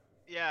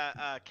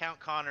 Yeah, Count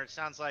Connor. It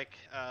sounds like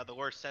the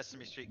worst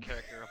Sesame Street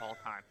character of all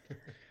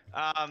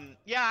time.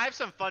 Yeah, I have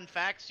some fun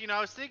facts. You know,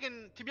 I was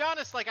thinking, to be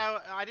honest, like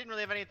I didn't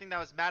really have anything that I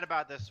was mad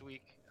about this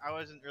week. I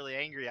wasn't really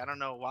angry. I don't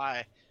know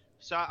why.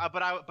 So,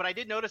 but I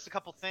did notice a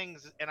couple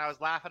things, and I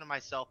was laughing at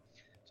myself.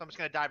 So I'm just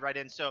gonna dive right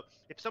in. So,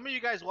 if some of you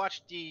guys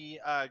watched the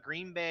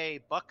Green Bay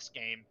Bucks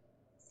game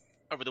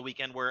over the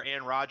weekend, where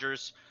Aaron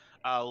Rodgers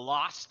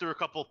lost through a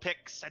couple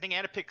picks, I think he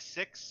had a pick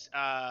 6.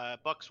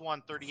 Bucks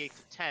won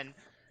 38-10.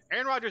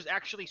 Aaron Rodgers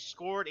actually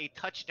scored a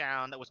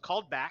touchdown that was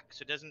called back,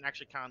 so it doesn't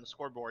actually count on the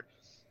scoreboard.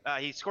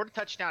 He scored a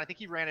touchdown. I think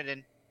he ran it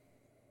in.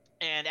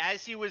 And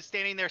as he was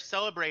standing there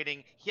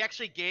celebrating, he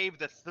actually gave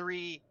the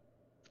 3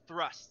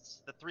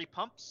 thrusts, the 3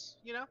 pumps,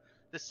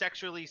 the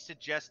sexually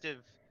suggestive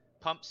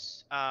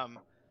pumps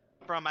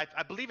from, I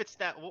believe it's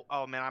that.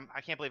 Oh, man,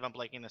 I can't believe I'm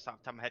blanking this off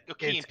the top of my head. Oh,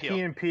 Key and Peele.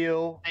 Key and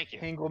Peele. Thank you.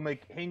 Hingle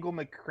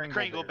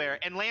McCringleberry.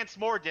 And Lance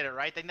Moore did it,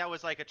 right? I think that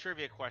was like a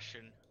trivia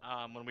question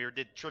when we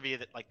did trivia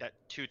like that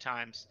 2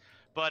 times.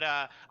 But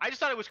I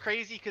just thought it was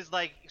crazy because,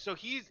 so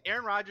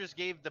Aaron Rodgers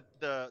gave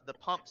the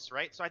pumps,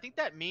 right? So I think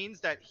that means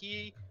that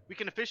we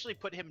can officially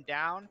put him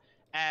down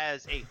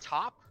as a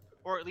top,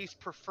 or at least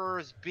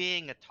prefers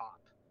being a top.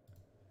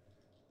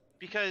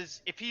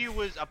 Because if he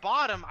was a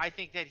bottom, I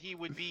think that he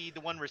would be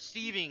the one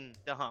receiving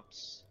the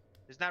humps.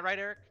 Isn't that right,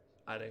 Erik?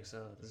 I think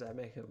so. Does that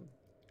make him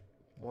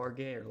more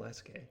gay or less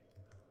gay?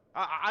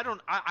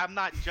 I'm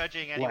not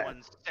judging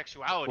anyone's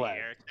sexuality,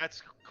 Erik.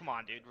 Come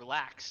on, dude,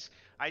 relax.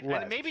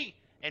 Maybe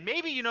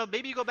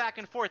you go back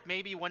and forth.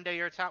 Maybe one day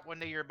you're a top, one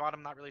day you're a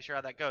bottom. Not really sure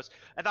how that goes.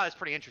 I thought it was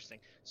pretty interesting.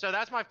 So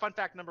that's my fun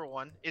fact number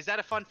 1. Is that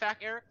a fun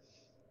fact, Erik?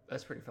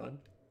 That's pretty fun.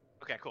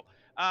 Okay, cool.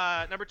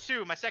 Number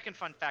 2, my second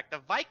fun fact: the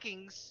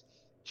Vikings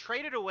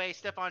traded away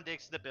Stephon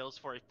Diggs to the Bills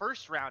for a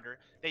first rounder.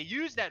 They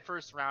used that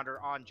first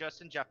rounder on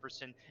Justin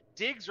Jefferson.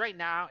 Diggs right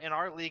now in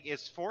our league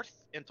is 4th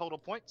in total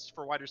points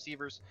for wide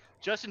receivers.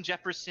 Justin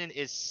Jefferson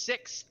is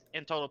 6th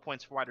in total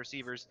points for wide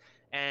receivers,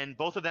 and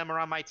both of them are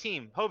on my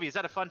team. Hovey, is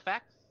that a fun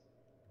fact?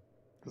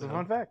 It's a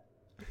fun fact.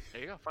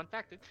 There you go, fun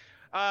fact, dude.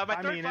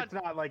 It's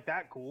not like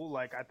that cool.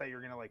 Like, I thought you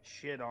were gonna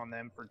shit on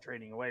them for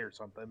trading away or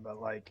something,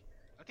 but I think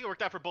it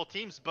worked out for both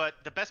teams. But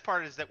the best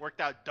part is that it worked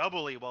out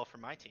doubly well for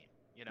my team.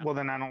 Well,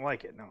 then I don't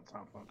like it. No, it's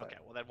not a fun fact.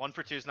 Okay, well, then 1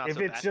 for 2 is not so so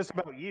bad. bad. If it's just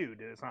about you,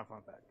 dude, it's not a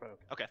fun fact. But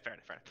okay, fair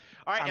enough.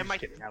 All right, I'm just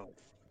kidding,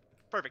 Alex.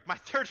 Perfect. My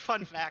third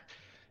fun fact.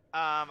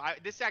 I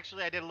did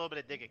a little bit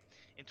of digging.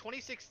 In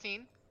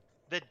 2016,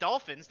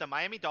 the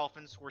Miami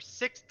Dolphins, were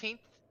 16th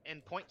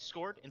in points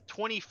scored and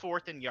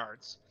 24th in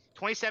yards.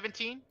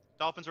 2017,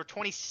 Dolphins were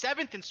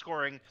 27th in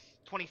scoring,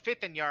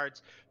 25th in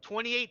yards.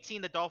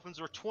 2018, the Dolphins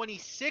were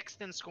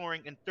 26th in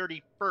scoring and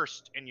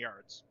 31st in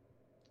yards.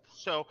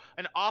 So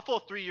an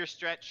awful 3-year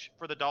stretch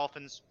for the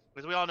Dolphins,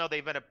 because we all know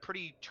they've been a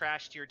pretty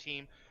trash tier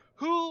team.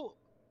 Who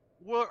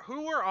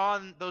were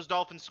on those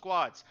Dolphins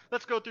squads?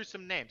 Let's go through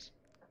some names.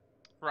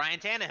 Ryan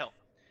Tannehill,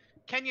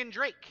 Kenyon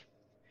Drake,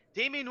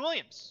 Damian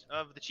Williams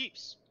of the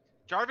Chiefs,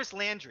 Jarvis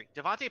Landry,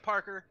 Devontae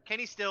Parker,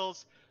 Kenny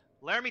Stills,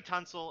 Laramie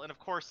Tunsil, and of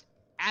course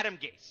Adam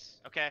Gase.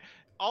 Okay,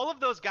 all of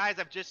those guys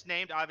I've just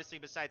named, obviously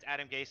besides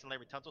Adam Gase and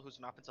Laramie Tunsil, who's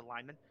an offensive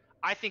lineman,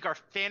 I think are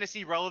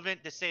fantasy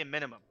relevant to say a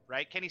minimum,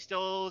 right? Kenny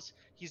Stills,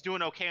 he's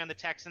doing okay on the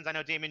Texans. I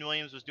know Damian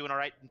Williams was doing all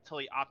right until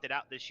he opted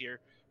out this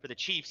year for the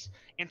Chiefs.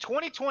 In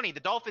 2020,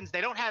 the Dolphins,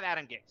 they don't have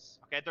Adam Gase,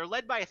 okay? They're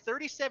led by a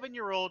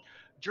 37-year-old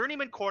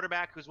journeyman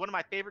quarterback who's one of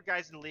my favorite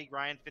guys in the league,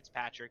 Ryan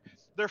Fitzpatrick.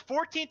 They're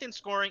 14th in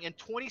scoring and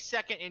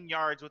 22nd in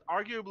yards with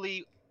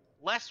arguably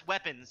less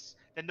weapons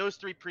than those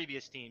 3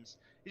 previous teams.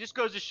 It just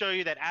goes to show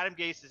you that Adam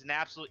Gase is an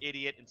absolute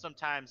idiot, and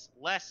sometimes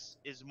less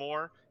is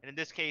more, and in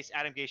this case,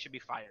 Adam Gase should be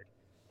fired.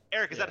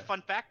 Erik, is that a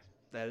fun fact?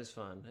 That is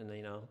fun, and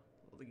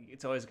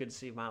it's always good to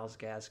see Myles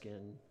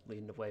Gaskin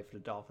leading the way for the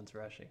Dolphins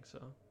rushing. So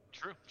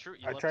true.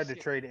 I tried to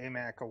trade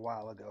AMAC a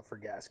while ago for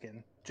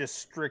Gaskin, just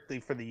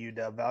strictly for the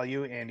UW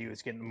value, and he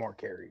was getting more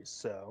carries.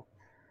 So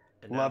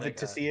love it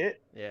to see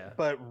it. Yeah,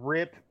 but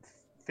rip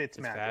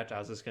Fitzmagic. I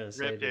was just gonna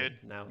say, dude.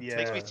 Now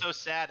makes me so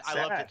sad. I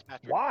love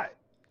Fitzpatrick. Why?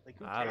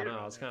 I don't know.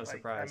 I was kind of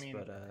surprised,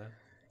 but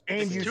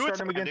and you start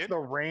him against the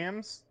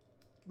Rams.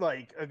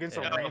 Against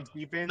the Rams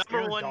defense,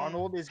 Aaron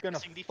Donald is going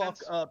to fuck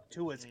up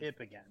Tua's hip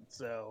again.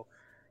 So,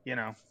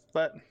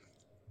 but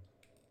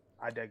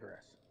I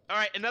digress. All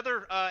right,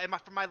 another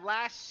for my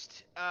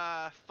last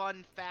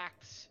fun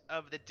fact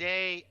of the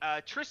day,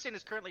 Tristan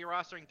is currently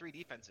rostering 3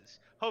 defenses.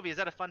 Hovey, is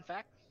that a fun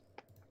fact?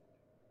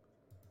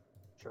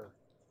 Sure.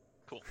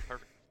 Cool.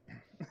 Perfect.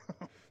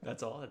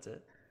 That's all. That's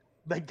it.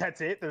 That's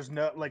it. There's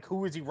no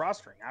who is he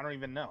rostering? I don't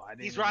even know.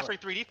 He's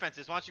rostering 3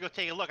 defenses. Why don't you go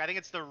take a look? I think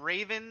it's the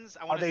Ravens.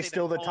 Are they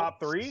still the top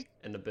 3?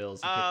 And the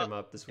Bills. He picked them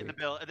up this week. And the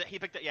Bill. He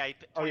picked it.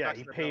 Yeah.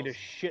 He paid a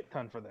shit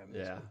ton for them.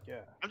 Yeah. Yeah.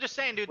 I'm just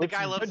saying, dude. The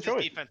guy loves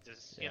his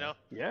defenses. Yeah.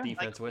 Yeah.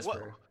 Defense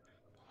whisperer.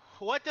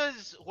 What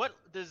does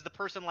the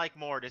person like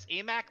more? Does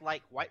AMAC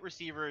like wide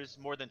receivers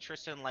more than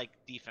Tristan like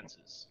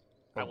defenses?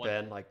 Or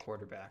Ben like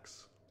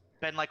quarterbacks.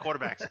 Ben like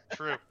quarterbacks.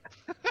 True.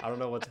 I don't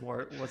know what's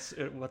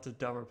a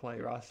dumber play,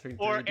 rostering 3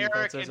 or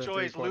Erik defenses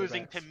enjoys or 3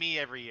 losing to me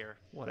every year.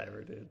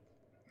 Whatever, dude.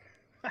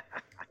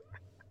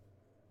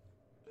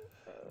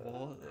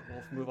 We'll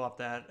move off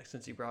that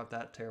since you brought up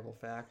that terrible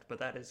fact, but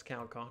that is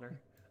Count Connor.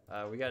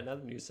 We got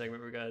another news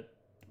segment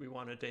we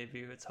want to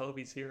debut. It's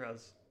Hovey's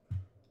Heroes.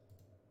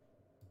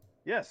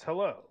 Yes,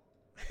 hello.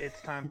 It's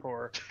time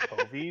for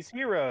Hovey's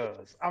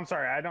Heroes. I'm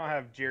sorry, I don't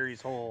have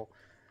Jerry's whole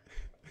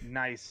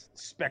nice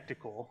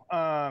spectacle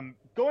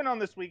going on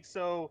this week.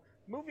 So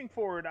moving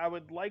forward, I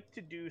would like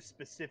to do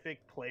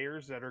specific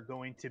players that are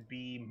going to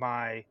be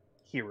my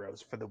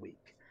heroes for the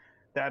week.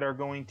 that are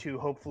going to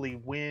hopefully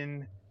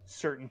win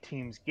certain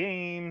teams'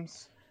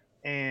 games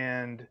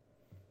and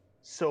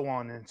so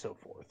on and so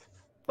forth.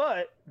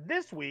 But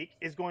this week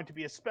is going to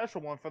be a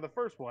special one for the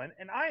first one,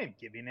 and I am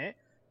giving it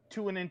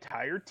to an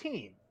entire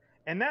team.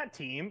 And that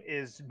team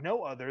is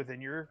no other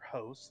than your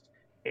host,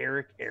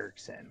 Erik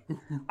Erickson.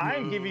 I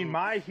am giving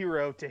my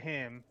hero to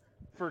him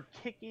for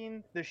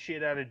kicking the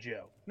shit out of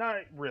Joe.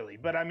 Not really,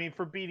 but I mean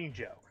for beating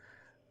Joe.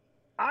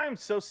 I'm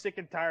so sick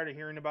and tired of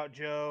hearing about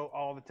Joe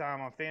all the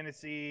time on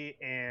fantasy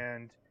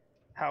and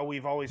how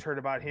we've always heard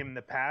about him in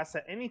the past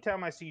that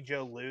anytime I see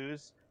Joe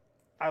lose,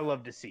 I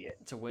love to see it.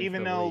 It's a win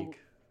Even for the though league.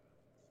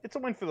 it's a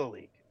win for the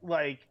league.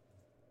 Like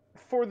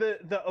for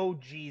the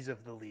OGs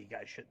of the league,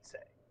 I should say,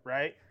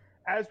 right?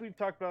 As we've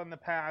talked about in the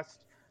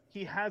past,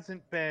 he's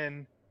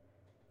been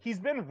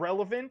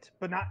relevant,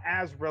 but not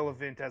as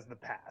relevant as the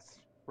past,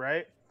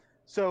 right?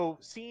 So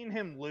seeing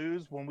him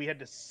lose when we had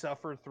to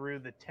suffer through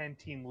the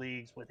 10-team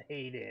leagues with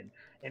Hayden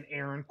and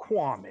Aaron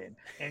Kwame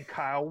and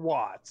Kyle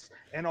Watts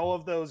and all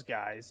of those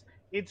guys,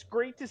 it's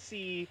great to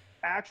see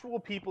actual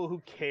people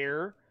who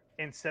care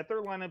and set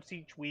their lineups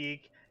each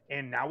week.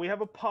 And now we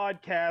have a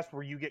podcast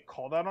where you get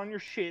called out on your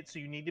shit, so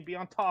you need to be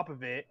on top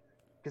of it.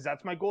 Because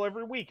that's my goal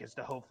every week, is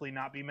to hopefully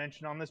not be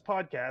mentioned on this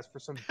podcast for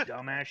some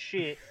dumbass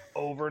shit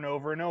over and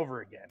over and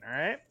over again, all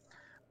right?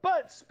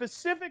 But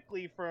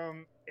specifically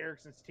from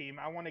Erickson's team,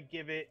 I want to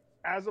give it,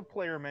 as a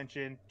player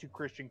mentioned, to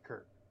Christian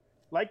Kirk.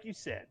 Like you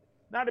said,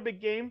 not a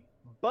big game,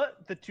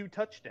 but the 2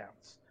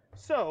 touchdowns.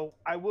 So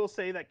I will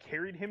say that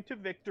carried him to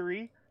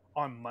victory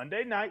on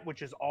Monday night,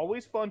 which is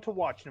always fun to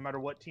watch no matter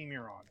what team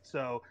you're on.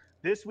 So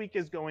this week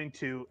is going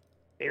to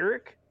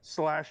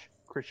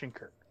Erik/Christian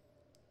Kirk.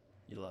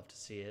 You love to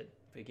see it.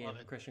 Big game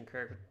for Christian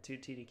Kirk with 2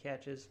 TD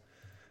catches,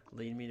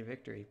 leading me to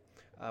victory.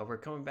 We're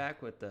coming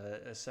back with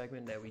a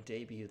segment that we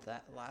debuted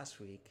last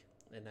week,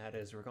 and that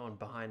is we're going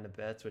behind the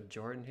bets with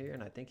Jordan here,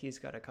 and I think he's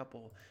got a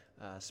couple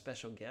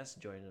special guests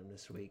joining him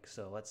this week.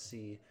 So let's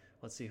see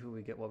who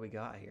we get, what we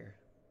got here.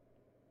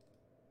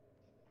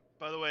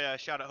 By the way,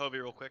 shout out Hovey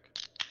real quick.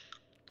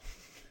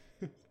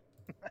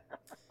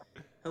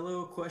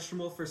 Hello,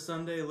 Questionable for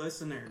Sunday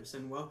listeners,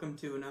 and welcome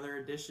to another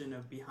edition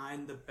of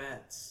Behind the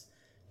Bets.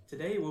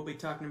 Today we'll be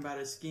talking about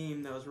a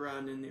scheme that was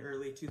run in the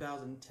early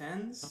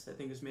 2010s. I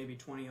think it was maybe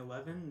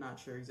 2011, not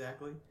sure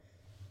exactly.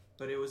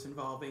 But it was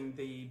involving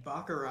the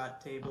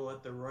Baccarat table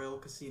at the Royal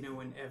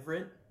Casino in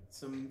Everett,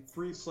 some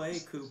free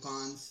play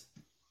coupons,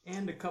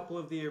 and a couple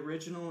of the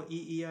original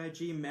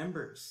EEIG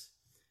members.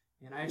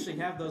 And I actually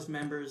have those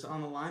members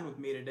on the line with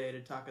me today to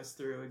talk us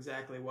through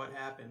exactly what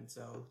happened.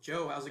 So,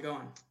 Joe, how's it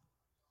going?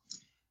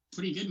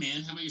 Pretty good,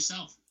 man. How about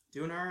yourself?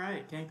 Doing all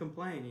right. Can't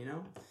complain, you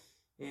know?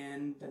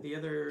 And the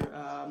other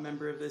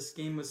member of this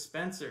scheme was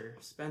Spencer.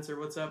 Spencer,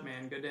 what's up,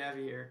 man? Good to have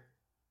you here.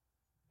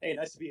 Hey,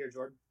 nice to be here,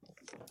 Jordan.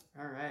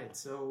 All right,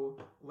 so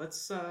let's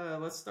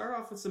start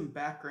off with some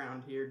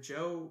background here.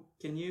 Joe,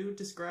 can you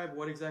describe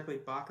what exactly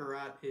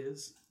Baccarat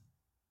is?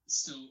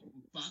 So,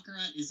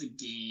 Baccarat is a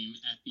game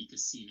at the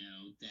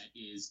casino that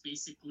is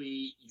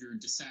basically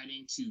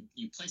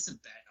you place a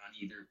bet on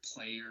either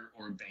player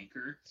or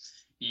banker,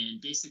 and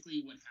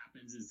basically what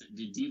happens is that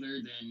the dealer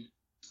then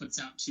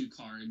puts out 2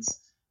 cards.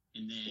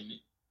 And then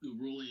the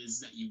rule is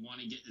that you want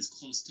to get as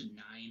close to 9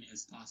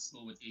 as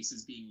possible, with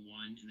aces being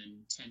 1, and then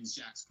 10s,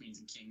 jacks, queens,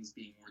 and kings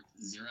being worth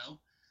 0.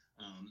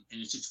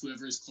 And it's just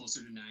whoever is closer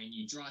to 9.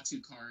 You draw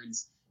 2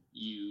 cards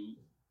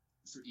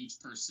for each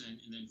person,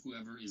 and then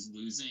whoever is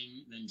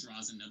losing then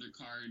draws another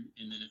card.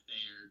 And then if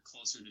they're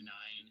closer to 9,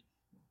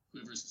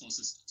 whoever's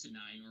closest to 9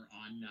 or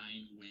on 9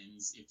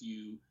 wins.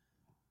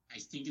 I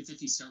think it's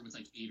if you start with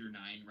like 8 or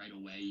 9 right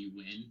away, you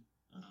win.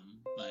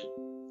 But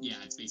yeah,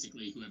 it's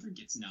basically whoever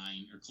gets 9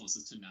 or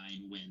closest to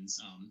 9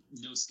 wins.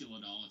 No skill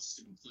at all. It's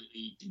just a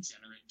completely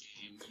degenerate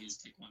game. You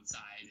just pick one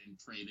side and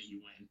pray that you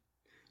win.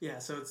 Yeah,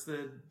 so it's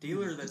the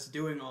dealer that's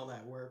doing all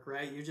that work,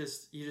 right? You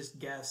just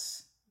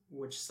guess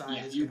which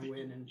side is going to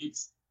win, and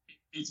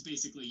it's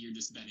basically you're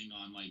just betting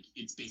on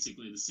it's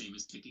basically the same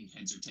as picking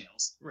heads or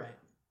tails. Right.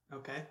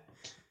 Okay.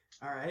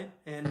 All right.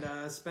 And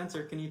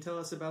Spencer, can you tell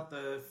us about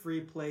the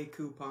free play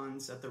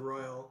coupons at the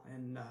Royal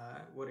and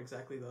what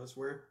exactly those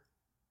were?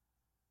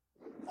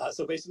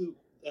 So basically,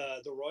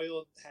 the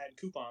Royal had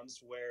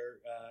coupons where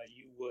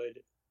you would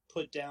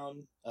put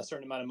down a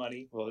certain amount of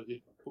money. Well,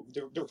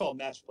 they were called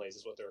match plays,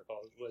 is what they were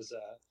called. It was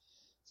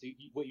so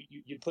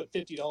you'd put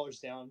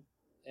 $50 down,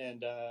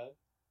 and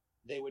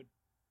they would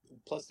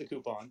plus the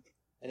coupon,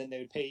 and then they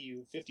would pay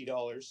you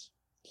 $50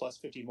 plus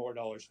 $50 more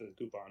for the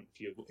coupon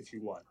if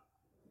you won.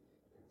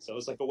 So it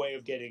was like a way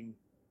of getting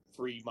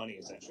free money,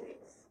 essentially.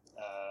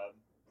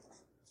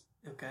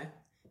 Okay.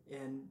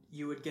 And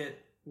you would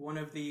get one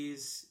of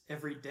these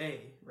every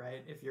day,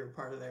 right? If you're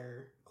part of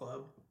their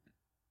club.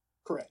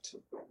 Correct.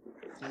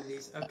 One of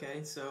these.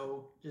 Okay,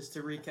 so just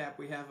to recap,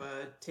 we have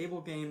a table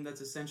game that's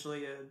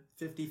essentially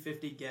a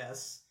 50-50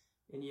 guess,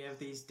 and you have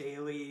these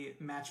daily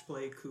match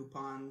play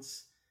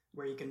coupons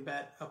where you can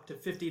bet up to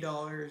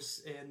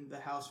 $50 and the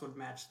house would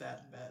match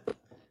that bet.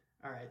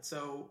 All right,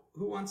 so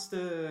who wants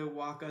to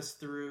walk us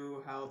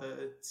through how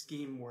the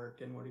scheme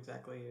worked and what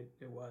exactly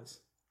it was?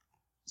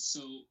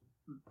 So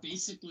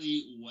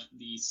basically what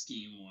the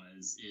scheme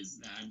was is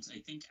that I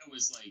think I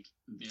was like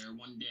there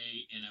one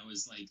day and I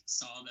was like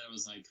saw that I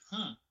was like,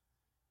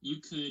 you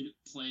could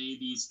play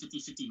these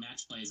 50-50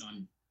 match plays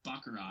on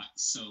Baccarat.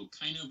 So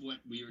kind of what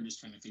we were just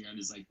trying to figure out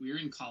is like we were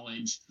in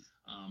college,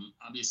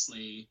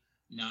 obviously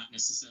not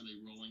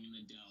necessarily rolling in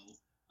the dough.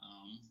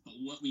 But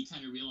what we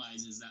kind of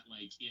realized is that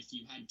like if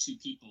you had two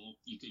people,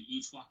 you could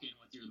each walk in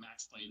with your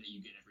match play that you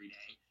get every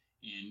day.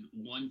 And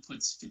one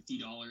puts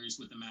 $50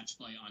 with a match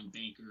play on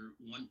banker,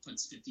 one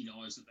puts $50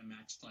 with a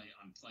match play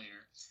on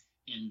player,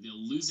 and the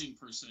losing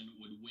person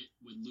would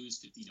lose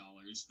 $50,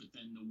 but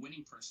then the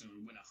winning person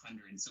would win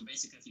 $100. So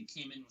basically, if you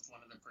came in with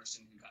one other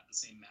person who got the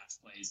same match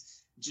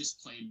plays,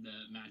 just played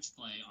the match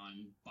play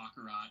on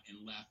Baccarat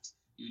and left,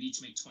 you would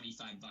each make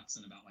 $25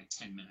 in about like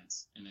 10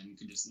 minutes, and then you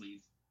could just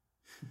leave.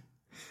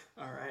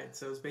 All right,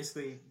 so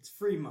it's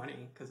free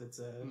money because it's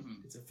a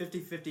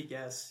 50-50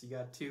 guess. You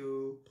got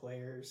two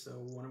players, so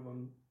one of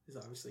them is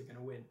obviously going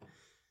to win.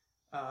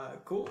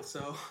 Cool.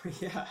 So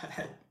yeah,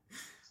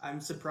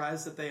 I'm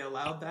surprised that they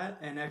allowed that,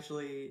 and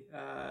actually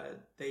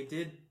they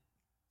did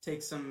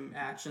take some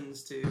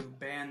actions to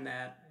ban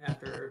that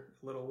after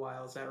a little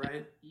while. Is that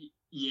right?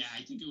 Yeah,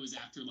 I think it was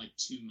after like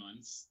 2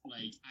 months.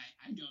 Like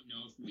I don't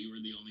know if we were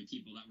the only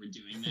people that were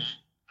doing that.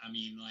 I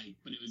mean, like,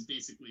 but it was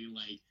basically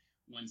like,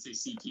 once they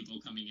see people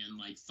coming in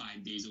like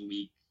 5 days a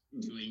week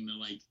doing the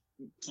like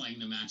playing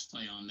the match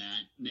play on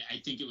that,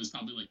 I think it was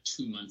probably like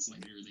 2 months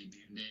later they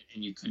banned it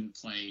and you couldn't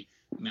play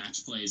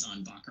match plays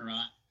on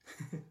Baccarat.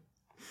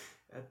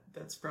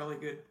 That's probably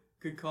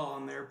good call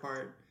on their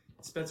part.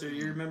 Spencer,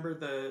 you remember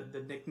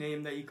the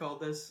nickname that you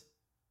called this?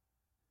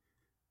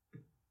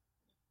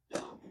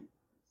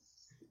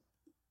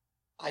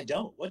 I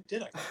don't. What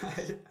did I call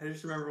it? I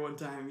just remember one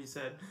time you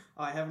said,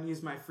 I haven't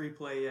used my free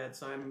play yet,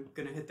 so I'm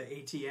going to hit the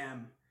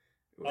ATM.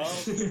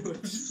 Which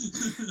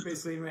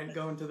basically meant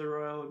going to the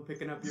Royal and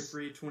picking up your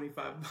free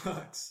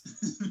 $25.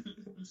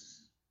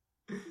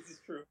 This is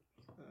true.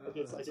 I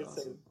did awesome.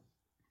 say.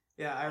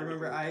 Yeah, I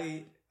remember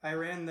I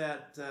ran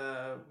that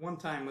one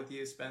time with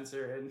you,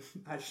 Spencer, and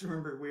I just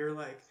remember we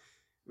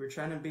were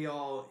trying to be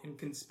all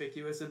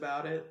inconspicuous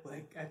about it.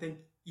 Like, I think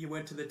you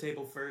went to the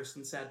table first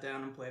and sat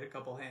down and played a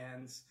couple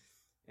hands.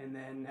 And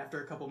then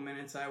after a couple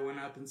minutes, I went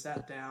up and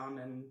sat down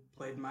and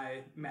played my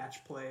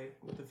match play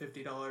with a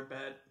 $50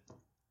 bet.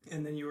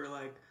 And then you were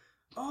like,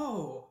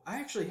 "Oh, I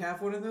actually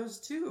have one of those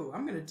too.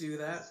 I'm gonna do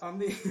that on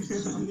the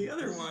on the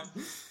other one."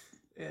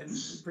 And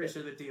I'm pretty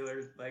sure the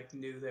dealer like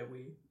knew that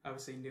we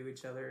obviously knew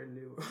each other and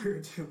knew what we were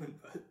doing.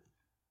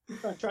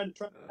 But trying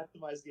to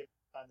optimize the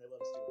time they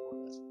let us do it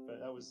for us. But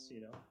that was,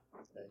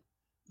 hey.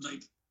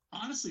 Like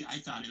honestly, I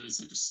thought it was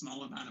such a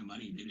small amount of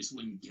money they just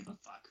wouldn't give a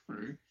fuck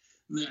for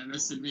the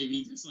rest of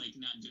maybe just like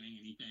not doing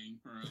anything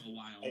for a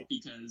while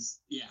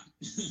because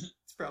it's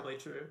probably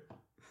true.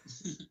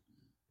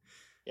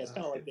 Yeah, it's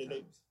kind of like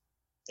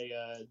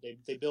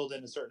they build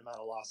in a certain amount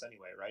of loss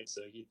anyway, right?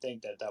 So you'd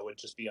think that would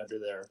just be under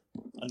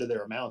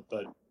their amount,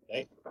 but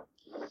hey.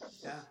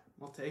 Yeah,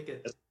 we'll take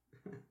it.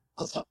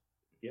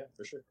 Yeah,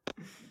 for sure.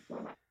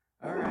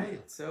 All right,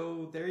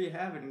 so there you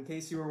have it. In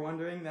case you were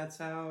wondering, that's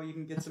how you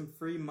can get some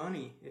free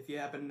money if you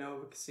happen to know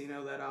of a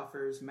casino that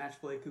offers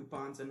match play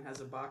coupons and has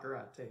a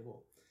Baccarat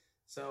table.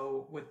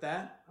 So with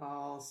that,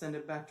 I'll send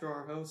it back to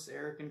our hosts,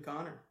 Erik and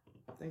Connor.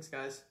 Thanks,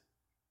 guys.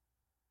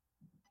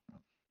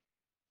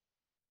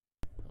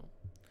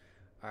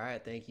 All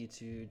right, thank you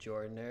to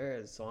Jordan there,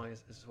 as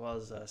well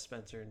as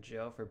Spencer and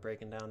Joe for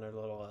breaking down their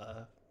little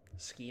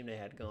scheme they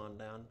had going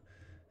down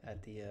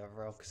at the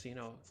Royal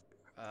Casino.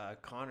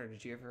 Connor,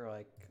 did you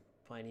ever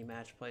play any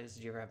match plays?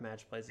 Did you ever have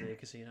match plays at the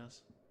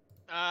casinos?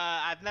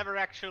 I've never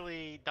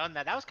actually done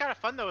that. That was kind of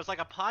fun though. It was like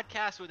a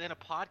podcast within a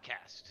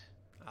podcast.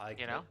 I like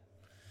you know.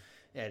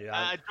 Yeah,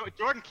 dude.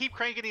 Jordan, keep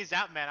cranking these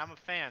out, man. I'm a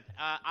fan.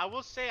 I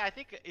will say, I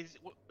think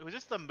was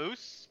this the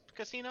Moose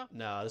Casino?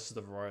 No, this is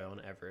the Royal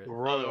in Everett.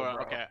 Royal.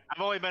 Okay,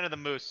 I've only been to the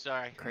Moose.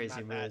 Sorry.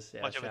 Crazy Moose.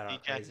 Yeah, shout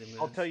out Crazy Moose.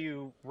 I'll tell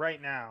you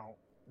right now,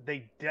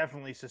 they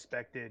definitely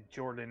suspected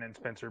Jordan and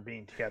Spencer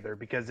being together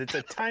because it's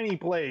a tiny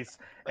place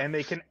and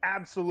they can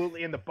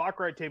absolutely, and the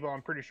Baccarat table,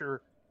 I'm pretty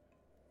sure,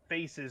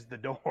 faces the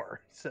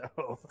door.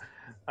 So,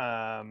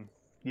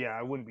 yeah,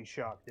 I wouldn't be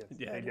shocked if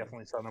they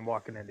definitely saw them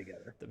walking in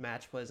together. The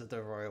match plays at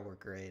the Royal were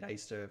great.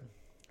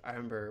 I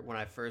remember when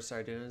I first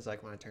started doing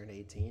it, when I turned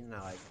 18, and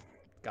I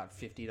got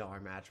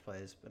 $50 match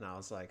plays, but I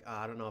was like,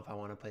 I don't know if I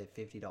want to play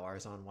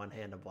 $50 on one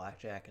hand of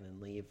blackjack and then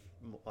leave.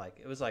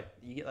 It was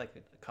you get a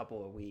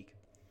couple a week.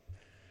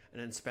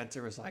 And then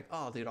Spencer was like,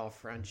 "Oh, dude, I'll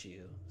front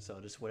you. So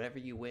just whatever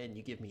you win,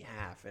 you give me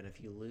half, and if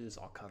you lose,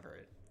 I'll cover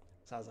it."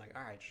 So I was like,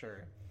 "All right,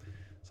 sure."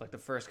 So the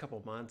first couple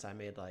of months, I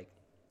made a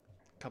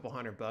couple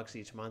 $100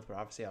 each month, but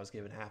obviously I was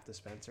giving half to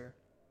Spencer.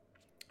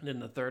 And then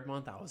the third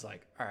month, I was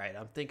like, "All right,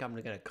 I think I'm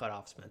gonna cut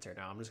off Spencer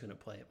now. I'm just gonna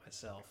play it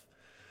myself."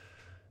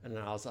 And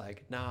then I was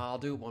like, "No, I'll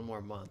do it one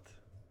more month."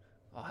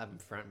 I'll have them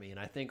front me. And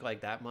I think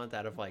like that month,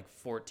 out of like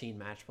 14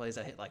 match plays,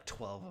 I hit like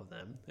 12 of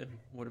them, and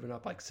would have been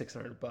up like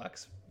 $600.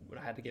 But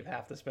I had to give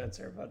half to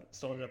Spencer, but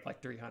still ended up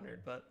like 300.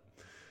 But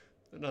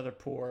another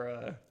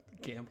poor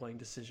gambling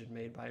decision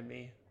made by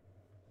me.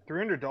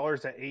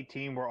 $300 at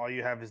 18, where all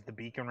you have is the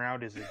beacon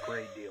route, is a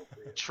great deal for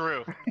you.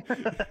 True.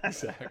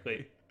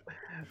 Exactly.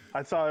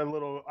 I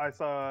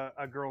saw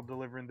a girl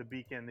delivering the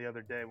beacon the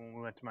other day when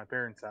we went to my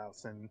parents'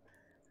 house, and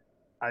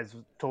I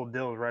told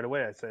Dill right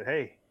away. I said,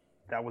 "Hey,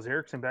 that was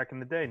Erickson back in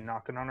the day,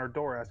 knocking on our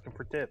door asking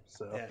for tips."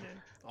 So Yeah, dude.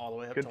 All the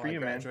way up Good till for I you,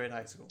 man. graduated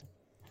high school.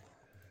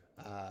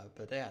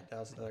 But yeah, that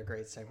was another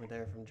great segment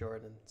there from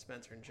Jordan,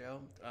 Spencer, and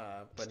Joe.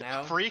 But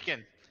now,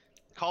 Freaking.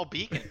 Call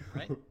Beacon,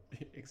 right?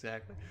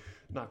 exactly,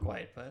 not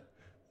quite, but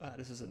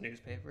this is a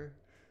newspaper.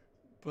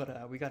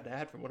 But we got an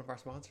ad from one of our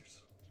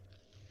sponsors.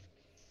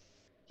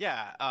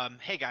 Yeah,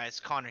 hey guys,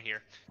 Connor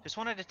here. Just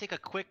wanted to take a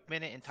quick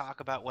minute and talk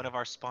about one of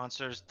our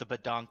sponsors, the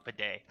Badonk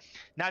Bidet.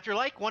 Now, if you're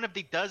like one of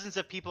the dozens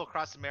of people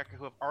across America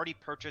who have already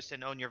purchased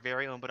and own your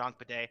very own Badonk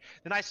Bidet,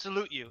 then I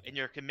salute you in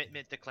your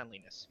commitment to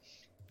cleanliness.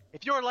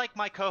 If you're like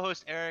my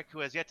co-host Eric, who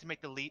has yet to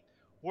make the leap,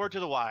 word to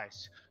the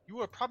wise, you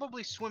are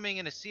probably swimming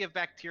in a sea of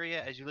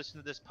bacteria as you listen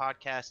to this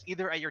podcast,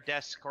 either at your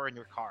desk or in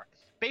your car.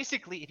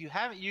 Basically, if you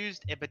haven't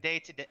used a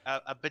bidet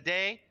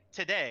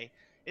today,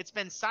 it's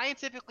been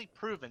scientifically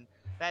proven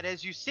that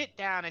as you sit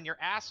down and your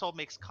asshole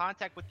makes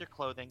contact with your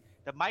clothing,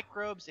 the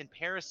microbes and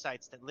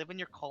parasites that live in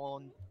your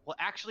colon will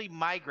actually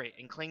migrate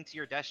and cling to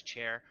your desk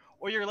chair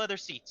or your leather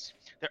seats.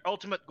 Their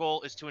ultimate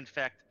goal is to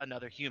infect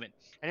another human.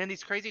 And in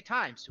these crazy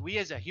times, we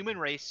as a human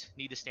race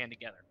need to stand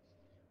together.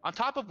 On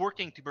top of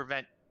working to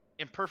prevent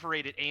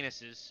imperforated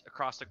anuses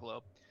across the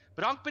globe,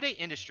 Badonk Bidet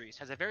Industries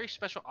has a very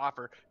special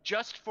offer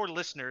just for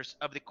listeners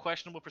of the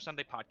Questionable for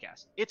Sunday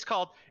podcast. It's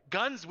called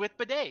Guns with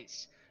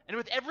Bidets. And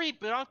with every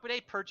Badonk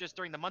Bidet purchase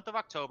during the month of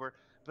October,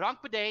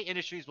 Badonk Bidet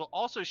Industries will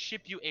also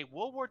ship you a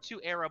World War II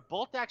era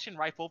bolt-action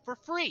rifle for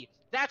free.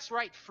 That's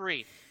right,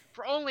 free.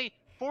 For only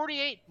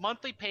 48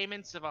 monthly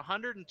payments of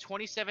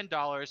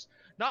 $127,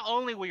 not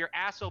only will your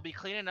asshole be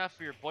clean enough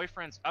for your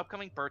boyfriend's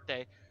upcoming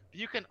birthday, but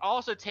you can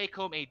also take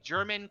home a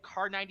German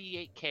Kar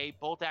 98K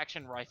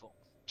bolt-action rifle.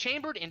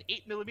 Chambered in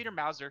 8mm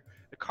Mauser,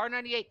 the Kar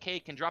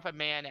 98K can drop a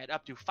man at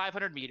up to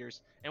 500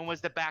 meters and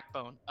was the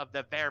backbone of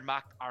the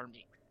Wehrmacht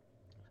army.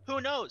 Who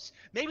knows?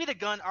 Maybe the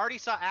gun already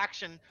saw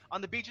action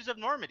on the beaches of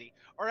Normandy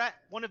or at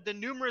one of the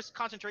numerous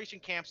concentration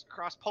camps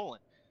across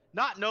Poland.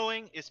 Not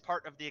knowing is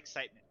part of the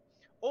excitement.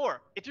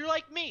 Or, if you're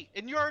like me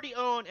and you already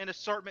own an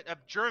assortment of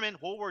German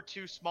World War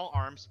II small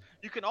arms,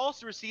 you can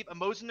also receive a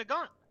Mosin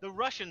Nagant, the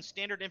Russian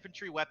standard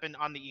infantry weapon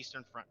on the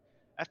Eastern Front.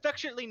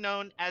 Affectionately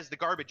known as the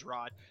garbage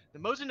rod, the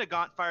Mosin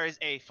Nagant fires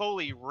a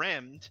fully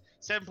rimmed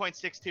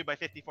 7.62 by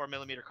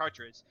 54mm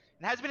cartridge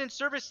and has been in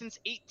service since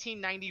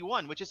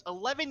 1891, which is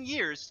 11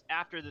 years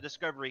after the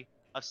discovery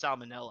of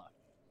salmonella.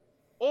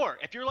 Or,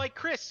 if you're like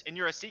Chris and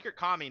you're a secret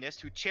communist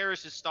who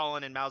cherishes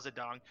Stalin and Mao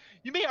Zedong,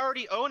 you may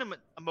already own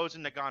a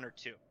Mosin Nagant or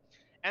two.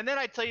 And then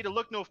I'd tell you to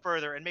look no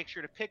further and make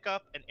sure to pick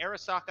up an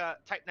Arasaka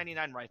Type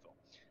 99 rifle.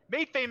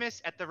 Made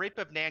famous at the rape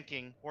of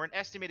Nanking, where an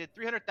estimated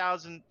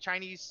 300,000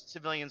 Chinese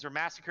civilians were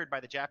massacred by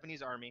the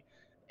Japanese army,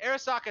 the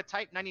Arasaka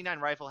Type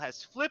 99 rifle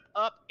has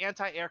flip-up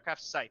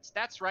anti-aircraft sights.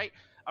 That's right,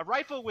 a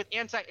rifle with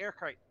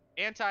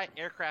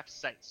anti-aircraft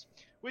sights,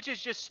 which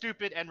is just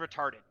stupid and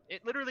retarded.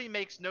 It literally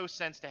makes no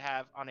sense to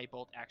have on a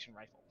bolt-action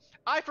rifle.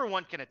 I, for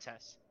one, can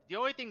attest. The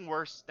only thing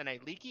worse than a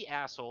leaky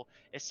asshole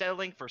is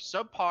settling for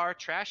subpar,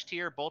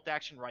 trash-tier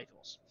bolt-action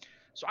rifles.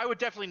 So I would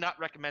definitely not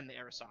recommend the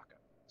Arasaka.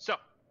 So,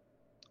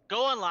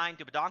 go online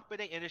to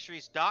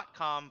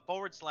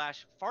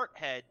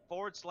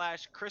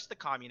badonkbidetindustries.com/farthead/Chris the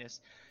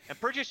Communist and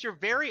purchase your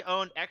very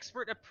own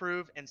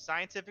expert-approved and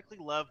scientifically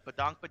loved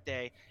Badonk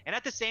Bidet. And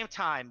at the same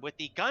time, with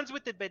the Guns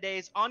with the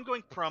Bidets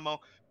ongoing promo,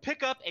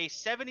 pick up a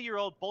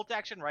 70-year-old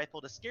bolt-action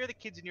rifle to scare the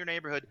kids in your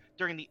neighborhood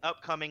during the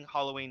upcoming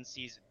Halloween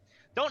season.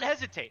 Don't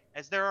hesitate,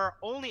 as there are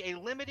only a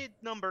limited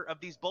number of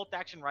these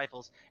bolt-action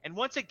rifles. And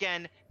once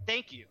again,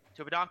 thank you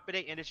to Badonk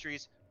Bidet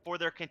Industries for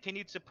their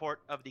continued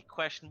support of the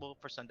Questionable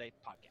for Sunday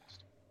podcast.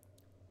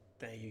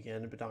 Thank you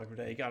again, Badonk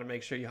Bidet. You got to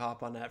make sure you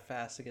hop on that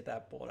fast to get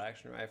that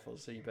bolt-action rifle,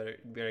 so you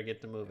better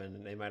get to moving,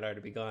 and they might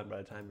already be gone by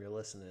the time you're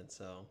listening,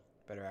 so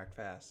better act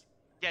fast.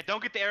 Yeah,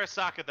 don't get the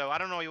Arasaka, though. I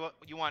don't know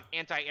you want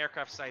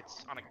anti-aircraft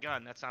sights on a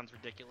gun. That sounds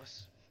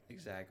ridiculous.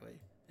 Exactly.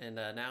 And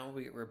now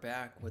we're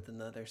back with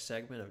another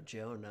segment of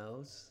Joe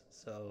Knows.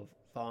 So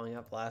following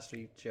up last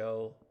week,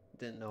 Joe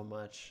didn't know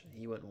much.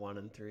 He went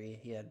 1-3.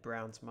 He had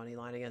Browns money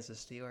line against the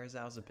Steelers.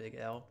 That was a big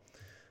L.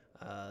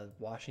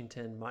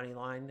 Washington money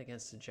line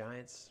against the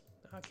Giants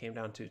came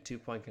down to a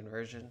 2-point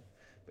conversion,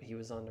 but he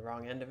was on the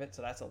wrong end of it,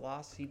 so that's a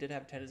loss. He did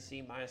have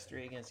Tennessee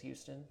 -3 against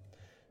Houston,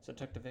 so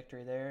took the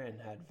victory there,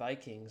 and had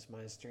Vikings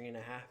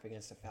 -3.5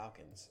 against the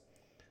Falcons.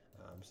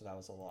 So that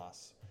was a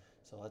loss.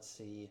 So let's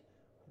see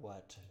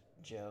what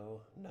Joe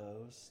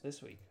knows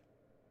this week.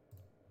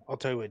 I'll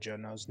tell you what Joe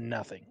knows.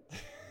 Nothing.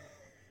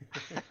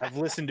 I've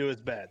listened to his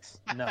bets.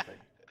 Nothing.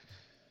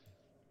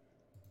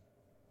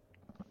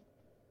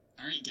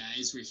 All right,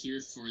 guys, we're here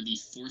for the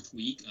 4th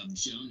week of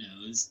Joe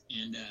Knows,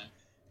 and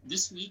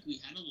this week we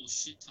had a little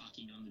shit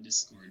talking on the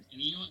Discord. And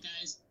you know what,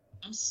 guys?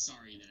 I'm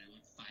sorry that I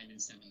went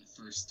 5-7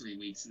 the first 3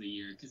 weeks of the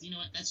year, because you know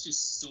what? That's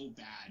just so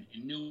bad,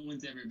 and no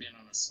one's ever been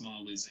on a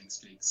small losing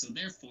streak. So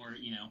therefore,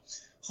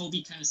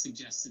 Hovey kind of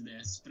suggested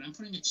this, but I'm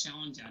putting a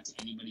challenge out to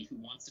anybody who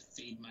wants to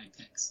fade my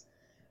picks.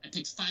 I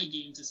picked 5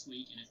 games this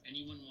week, and if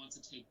anyone wants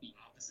to take the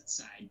opposite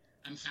side,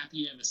 I'm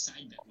happy to have a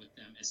side bet with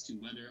them as to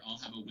whether I'll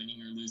have a winning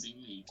or losing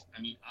week.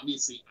 I mean,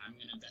 obviously, I'm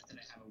going to bet that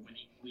I have a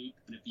winning week,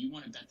 but if you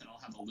want to bet that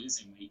I'll have a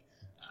losing week,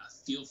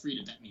 feel free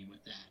to bet me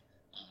with that.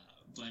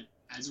 But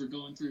as we're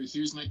going through,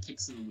 here's my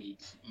picks of the week.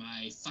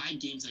 My 5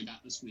 games I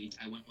got this week,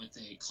 I went with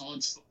a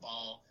college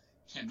football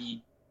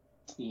heavy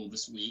pool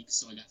this week,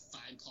 so I got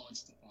 5 college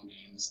football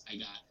games. I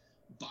got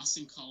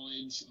Boston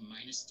College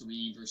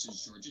 -3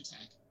 versus Georgia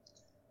Tech.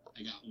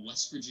 I got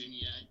West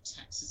Virginia,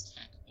 Texas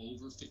Tech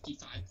over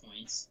 55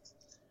 points.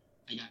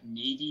 I got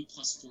Navy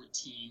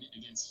 +14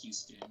 against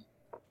Houston.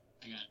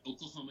 I got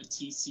Oklahoma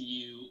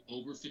TCU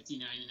over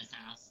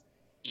 59.5.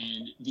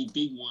 And the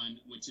big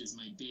one, which is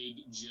my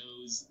big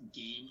Joe's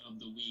game of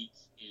the week,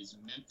 is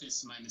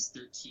Memphis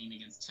 -13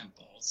 against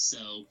Temple.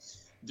 So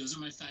those are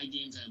my 5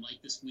 games I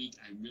like this week.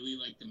 I really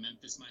like the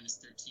Memphis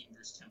 -13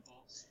 versus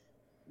Temple.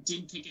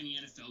 Didn't pick any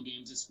NFL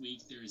games this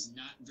week. There is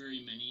not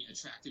very many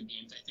attractive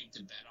games, I think,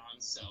 to bet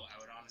on. So I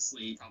would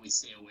honestly probably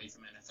stay away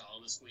from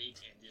NFL this week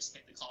and just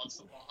hit the college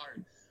football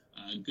hard.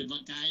 Good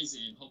luck, guys,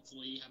 and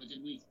hopefully have a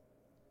good week.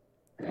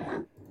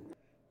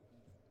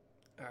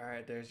 All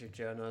right, there's your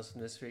Joe Knows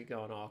from this week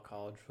going all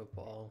college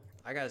football.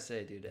 I gotta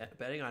say, dude,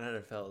 betting on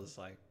NFL is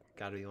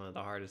gotta be one of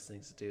the hardest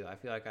things to do. I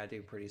feel like I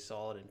do pretty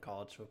solid in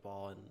college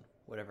football and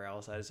whatever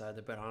else I decide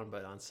to bet on,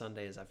 but on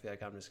Sundays I feel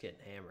like I'm just getting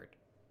hammered.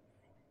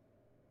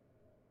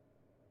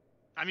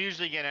 I'm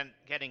usually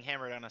getting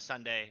hammered on a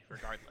Sunday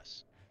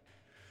regardless.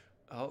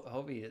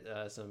 Hovey,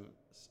 some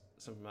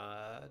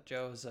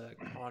Joe's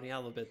calling you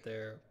out a little bit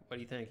there. What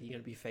do you think? You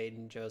gonna be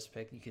fading Joe's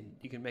pick? You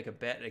can make a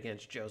bet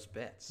against Joe's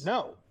bets.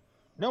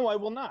 No, I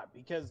will not,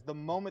 because the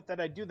moment that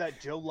I do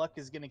that, Joe Luck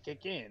is going to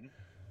kick in,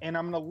 and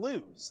I'm going to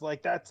lose.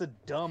 That's a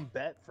dumb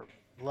bet for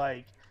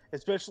me.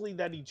 Especially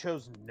that he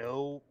chose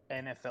no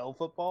NFL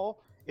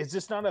football. Is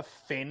this not a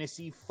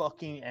fantasy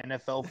fucking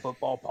NFL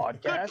football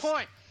podcast? Good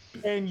point.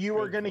 And you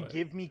are going to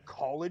give me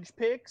college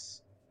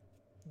picks?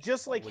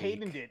 Just like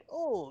Hayden did.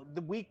 Oh,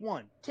 the week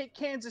 1. Take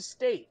Kansas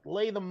State.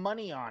 Lay the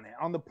money on it,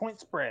 on the point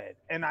spread.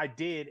 And I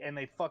did, and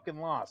they fucking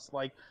lost.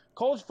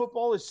 College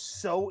football is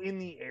so in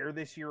the air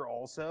this year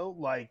also.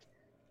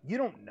 You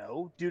don't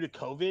know. Due to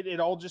COVID, it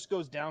all just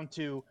goes down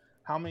to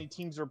how many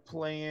teams are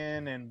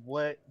playing and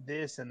what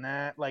this and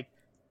that.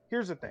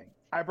 Here's the thing.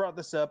 I brought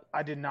this up.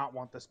 I did not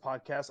want this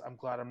podcast. I'm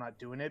glad I'm not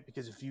doing it,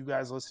 because if you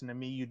guys listen to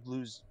me, you'd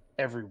lose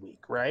every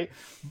week, right?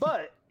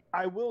 But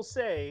I will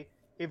say,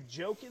 if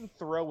Joe can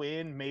throw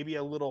in maybe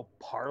a little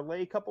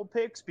parlay couple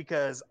picks,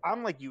 because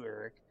I'm like you,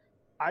 Eric,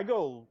 I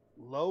go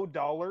low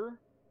dollar,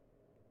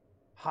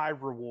 high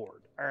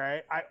reward. All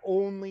right.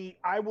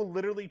 I will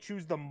literally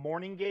choose the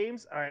morning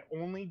games, and I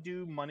only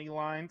do money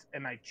lines,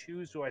 and I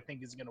choose who I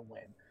think is going to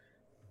win.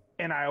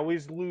 And I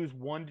always lose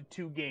 1 to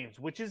 2 games,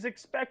 which is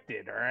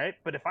expected. All right.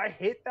 But if I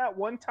hit that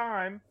one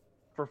time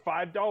for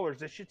 $5,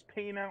 that shit's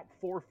paying out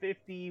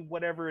 $4.50,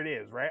 whatever it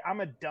is. Right.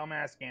 I'm a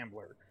dumbass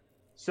gambler.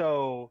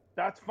 So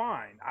that's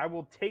fine. I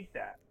will take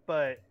that.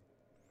 But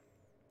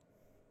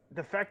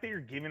the fact that you're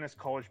giving us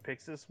college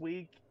picks this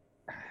week,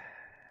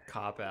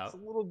 cop out.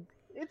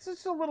 It's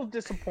just a little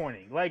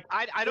disappointing.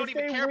 I don't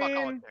even care about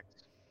college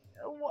picks.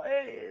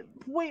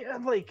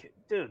 Wait,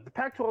 dude, the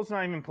Pac-12's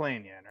not even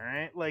playing yet, all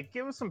right?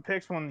 Give us some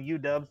picks when the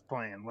UW's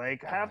playing.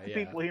 Half the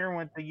people here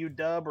went to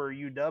UW or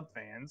UW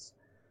fans.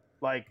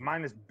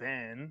 Minus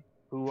Ben,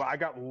 who I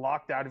got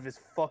locked out of his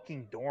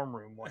fucking dorm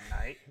room one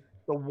night.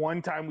 The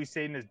one time we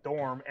stayed in his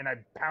dorm, and I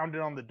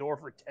pounded on the door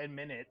for 10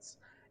 minutes,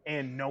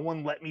 and no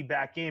one let me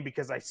back in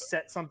because I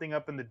set something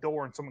up in the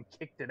door and someone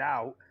kicked it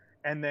out.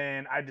 And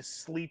then I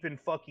just sleep in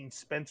fucking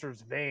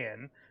Spencer's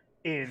van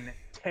in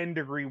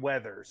 10-degree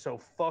weather. So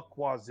fuck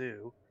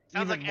Wazoo.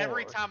 Sounds like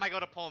every time I go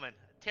to Pullman.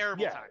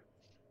 Terrible time.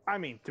 I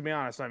mean, to be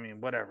honest,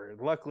 whatever.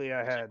 Luckily,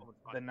 I had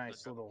the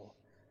nice little,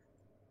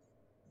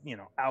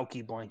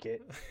 alky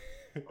blanket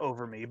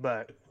over me.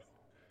 But,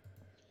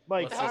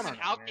 the hell's an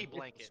alky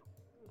blanket?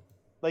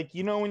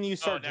 When you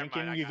start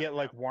drinking, you get,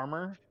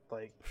 warmer.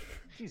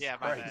 Jesus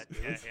Christ.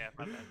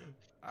 My bad.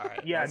 All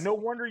right. Yeah, no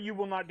wonder you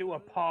will not do a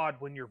pod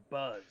when you're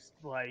buzzed.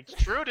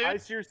 True, dude. I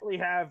seriously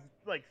have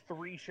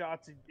 3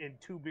 shots and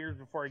 2 beers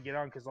before I get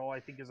on, because all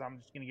I think is I'm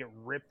just gonna get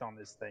ripped on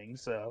this thing.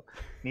 So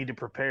need to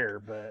prepare,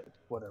 but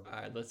whatever.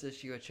 All right, let's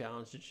issue a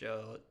challenge to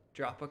Joe.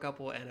 Drop a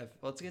couple NFL.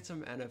 Let's get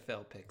some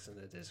NFL picks in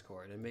the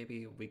Discord, and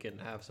maybe we can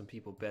have some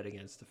people bet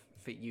against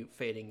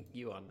fading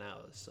you on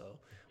those. So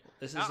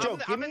this is.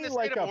 I'm in the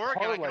state of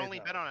Oregon. I can only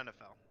bet on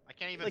NFL. I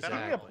can't even bet on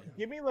NFL.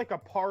 Give me a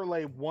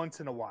parlay once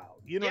in a while.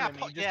 You know what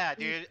I mean?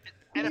 Dude.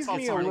 NFL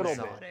me a little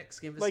exotics.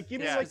 bit.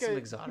 Give me some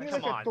exotics.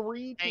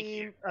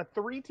 A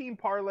 3-team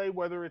parlay,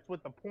 whether it's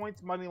with the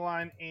points, money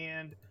line,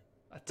 and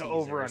A The teaser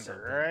over or under,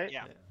 something. all right?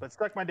 Yeah. But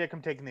suck my dick,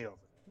 I'm taking the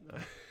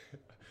over.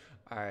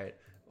 All right.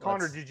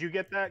 Connor, let's- did you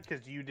get that?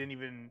 Because you didn't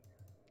even.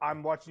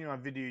 I'm watching you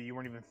on video. You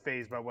weren't even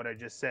phased by what I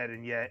just said,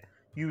 and yet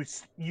you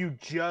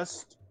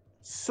just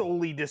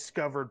solely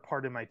discovered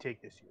part of my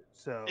take this year.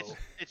 So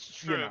It's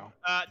true. know.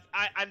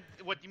 I'm.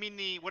 What do you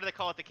mean what do they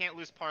call it? The can't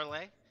lose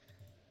parlay.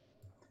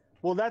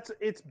 well,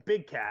 it's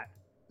Big Cat,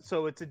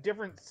 so it's a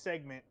different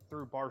segment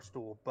through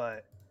Barstool.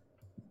 But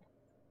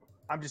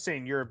I'm just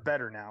saying you're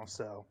better now.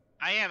 So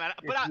I am, If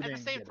but you at the didn't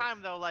same get it.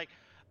 time though, like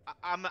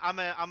I'm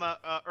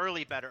a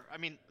early better. I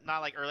mean,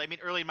 not like early. I mean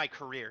early in my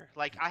career.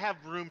 Like I have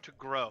room to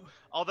grow.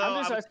 Although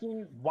I'm just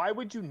asking, why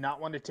would you not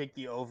want to take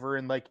the over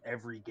in like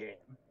every game?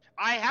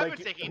 I have like,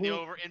 been taking the who-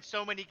 over in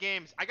so many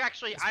games. I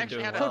actually It's been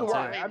doing had well, a So do too.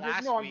 I. parlay I'm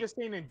last I'm week. just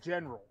saying in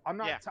general. I'm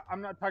not. Yeah.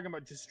 I'm not talking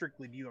about just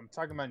strictly to you. I'm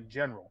talking about in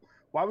general.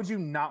 Why would you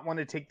not want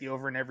to take the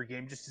over in every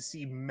game just to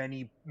see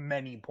many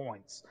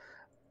points?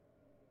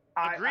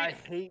 I Agreed.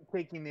 hate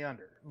taking the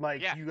under.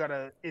 Like Yeah. you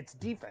gotta. It's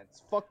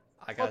defense. Fuck.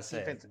 I gotta fuck say,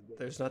 defense in games.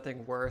 there's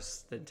nothing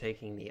worse than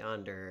taking the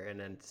under and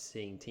then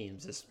seeing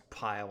teams just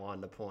pile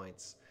on the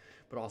points.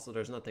 But also,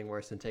 there's nothing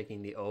worse than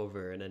taking the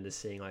over and then just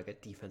seeing like a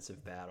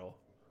defensive battle.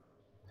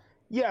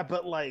 Yeah,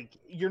 but like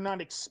you're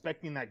not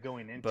expecting that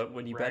going into. But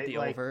when you right? bet the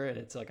Like, over and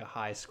it's like a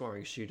high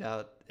scoring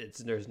shootout,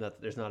 there's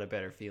not a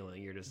better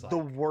feeling. You're just like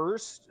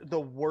the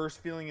worst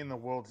feeling in the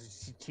world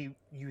is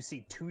you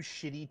see two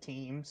shitty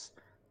teams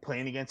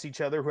playing against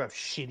each other who have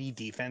shitty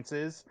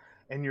defenses,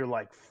 and you're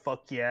like,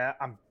 fuck yeah,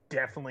 I'm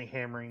definitely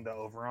hammering the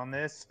over on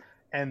this.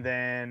 And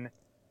then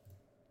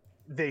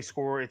they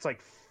score, it's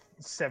like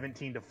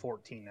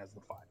 17-14 as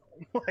the final.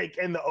 Like,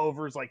 and the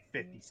over is like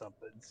 50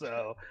 something.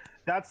 So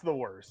that's the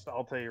worst,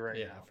 I'll tell you right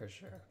yeah, now. for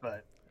sure.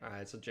 But All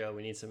right, so Joe,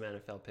 we need some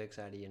NFL picks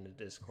out of you in the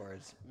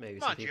Discords. Maybe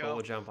Come some on, people Joe.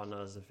 will jump on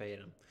those and fade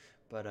them.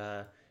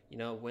 But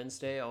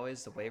Wednesday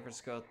always the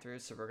waivers go through,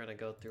 so we're gonna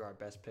go through our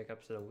best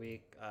pickups of the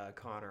week.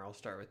 Connor, I'll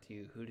start with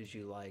you. Who did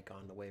you like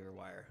on the waiver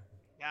wire?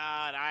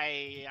 God,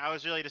 I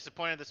was really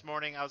disappointed this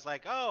morning. I was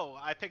like, oh,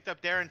 I picked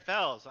up Darren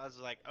Fells. I was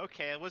like,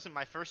 okay, it wasn't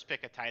my first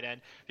pick at tight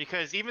end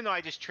because even though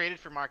I just traded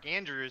for Mark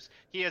Andrews,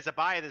 he has a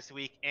bye this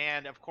week,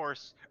 and of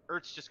course,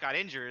 Ertz just got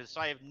injured,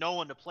 so I have no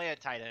one to play at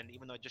tight end,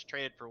 even though I just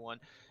traded for one.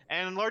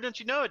 And Lord, don't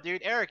you know it,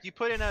 dude? Erik, you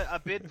put in a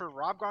bid for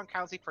Rob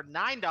Gronkowski for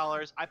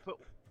 $9. I put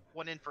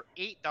one in for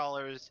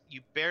 $8.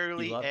 You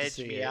barely love to edged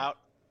see me it. out.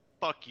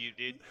 Fuck you,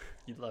 dude.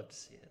 You'd love to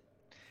see it.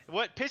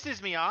 What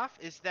pisses me off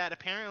is that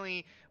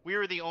apparently we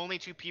were the only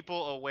two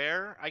people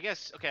aware. I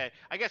guess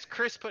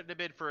Chris put in a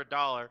bid for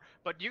 $1,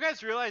 but do you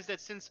guys realize that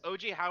since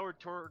OJ Howard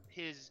tore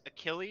his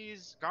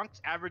Achilles,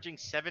 Gronk's averaging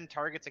 7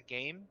 targets a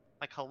game?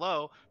 Like,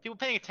 hello, people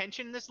paying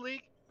attention in this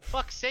league?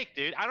 Fuck's sake,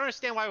 dude. I don't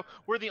understand why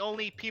we're the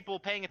only people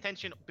paying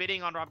attention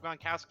bidding on Rob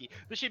Gronkowski.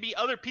 There should be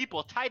other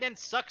people. Tight end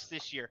sucks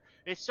this year.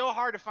 It's so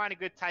hard to find a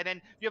good tight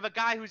end. You have a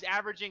guy who's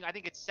averaging, I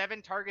think it's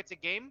 7 targets a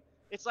game.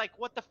 It's like,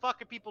 what the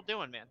fuck are people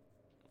doing, man?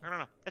 I don't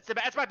know.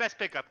 That's my best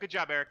pickup. Good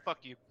job, Erik. Fuck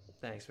you.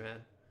 Thanks, man.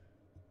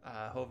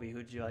 Hovey,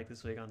 who'd you like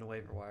this week on the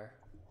waiver wire?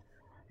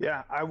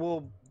 yeah, I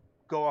will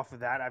go off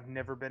of that. I've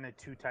never been a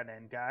 2 tight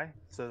end guy,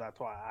 so that's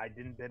why I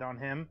didn't bid on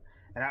him.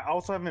 And I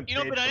also haven't You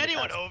don't bid bid on for the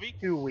anyone, past Hovey.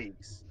 2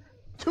 weeks.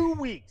 2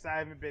 weeks I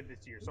haven't bid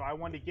this year, so I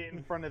wanted to get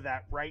in front of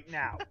that right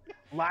now.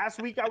 Last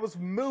week I was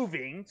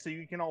moving, so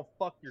you can all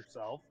fuck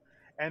yourself.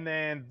 And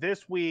then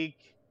this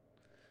week,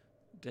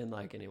 Didn't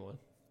like anyone.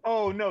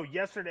 oh no,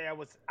 yesterday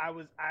I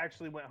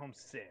actually went home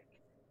sick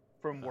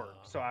from work,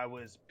 Oh. so I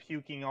was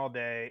puking all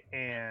day,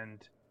 and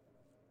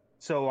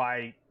so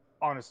I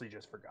honestly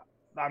just forgot.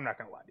 I'm not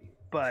gonna lie to you,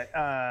 but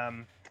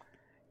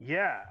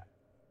yeah,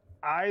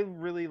 I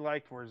really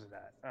liked. Where's it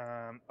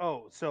at?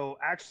 So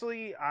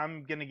actually,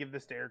 I'm gonna give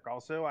this to Erik.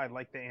 Also, I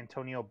like the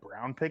Antonio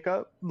Brown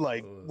pickup.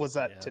 Like, Ooh, was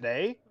that yeah.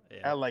 today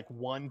Yeah. at like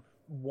 1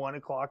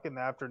 o'clock in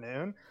the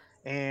afternoon?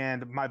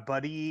 And my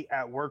buddy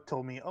at work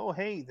told me, "Oh,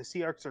 hey, the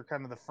Seahawks are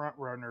kind of the front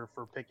runner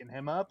for picking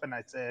him up." And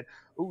I said,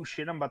 "Oh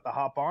shit, I'm about to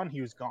hop on."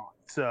 He was gone.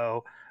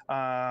 So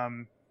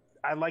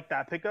I like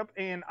that pickup.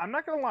 And I'm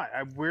not gonna lie,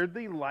 I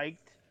weirdly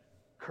liked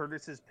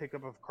Curtis's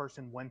pickup of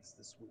Carson Wentz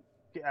this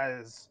week,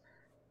 as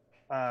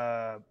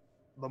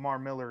Lamar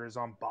Miller is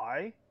on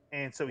bye,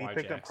 and so he Lamar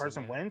picked up Jackson,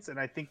 Carson yeah. Wentz, and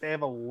I think they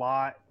have a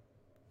lot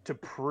to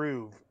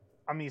prove.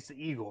 I mean, it's the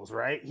Eagles,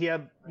 right? He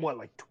had what,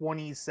 like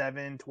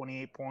 27,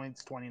 28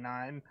 points,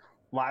 29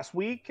 last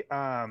week.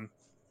 I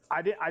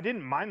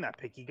didn't mind that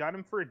pick. He got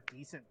him for a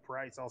decent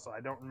price. Also, I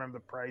don't remember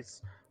the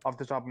price off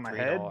the top of my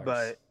head, $3.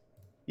 but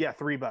yeah,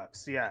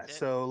 $3. Yeah, That's it.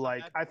 so Not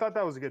like bad. I thought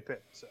that was a good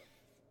pick. So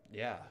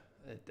Yeah.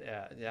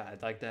 Yeah, I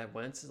like that.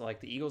 Wentz, like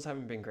the Eagles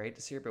haven't been great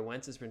this year, but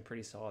Wentz has been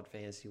pretty solid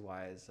fantasy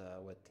wise.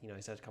 With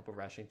he's had a couple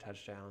rushing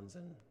touchdowns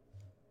and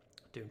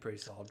doing pretty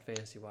solid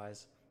fantasy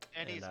wise.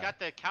 And he's And, got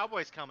the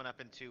Cowboys coming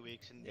up in 2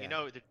 weeks, and yeah. you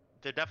know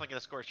they're definitely going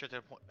to score a shit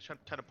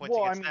ton of points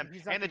well, I against mean, them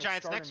he's not and the gonna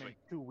Giants start next him week.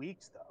 in 2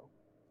 weeks though.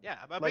 Yeah,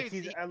 but Like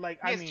he he's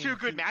like has I mean, 2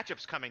 good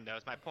matchups coming though.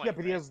 Is my point. Yeah,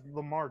 but he right? has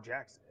Lamar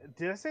Jackson.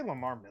 Did I say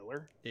Lamar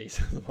Miller? Yeah, he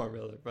said Lamar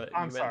Miller, but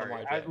I'm you meant sorry,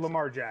 Lamar Jackson.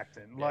 Lamar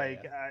Jackson.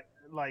 Yeah,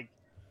 Like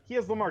he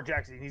has Lamar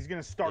Jackson. He's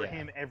going to start Yeah.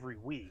 him every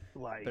week.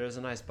 Like, But it was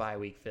a nice bye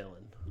week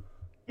fill-in.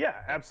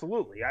 yeah,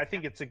 absolutely. I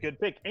think it's a good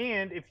pick.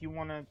 And if you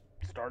want to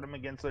start him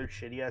against those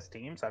shitty ass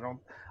teams,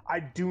 I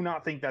do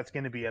not think that's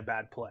going to be a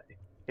bad play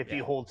if he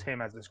Yeah. holds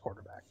him as his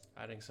quarterback.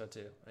 I think so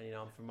too.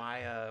 And for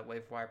my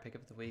waiver wire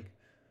pickup of the week,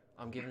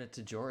 I'm giving it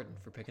to Jordan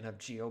for picking up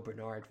Gio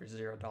Bernard for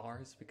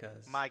 $0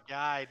 because My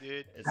guy,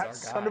 dude. it's That our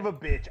son guy. of a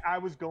bitch. I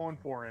was going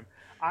for him.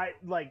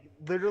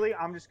 Literally,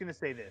 I'm just going to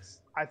say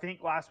this. I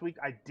think last week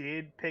I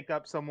did pick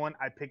up someone.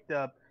 I picked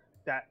up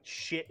that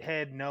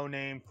shithead no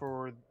name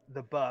for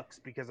the Bucks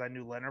because I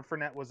knew Leonard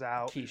Fournette was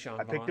out. Keyshawn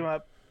I picked Vaughn. him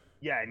up.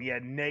 Yeah, and he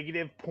had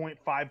negative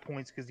 0.5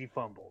 points because he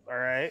fumbled. All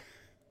right.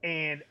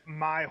 And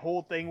my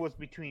whole thing was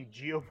between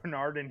Gio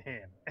Bernard and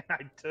him. And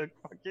I took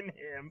fucking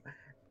him.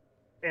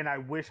 And I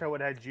wish I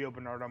would have had Gio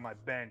Bernard on my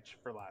bench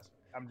for last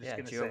week. I'm just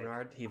going to Gio say.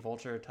 Bernard, he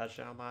vultured a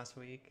touchdown last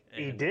week.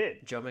 And He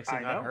did. Joe Mixon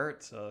I got know.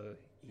 hurt, so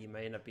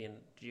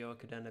Gio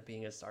could end up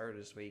being a starter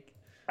this week.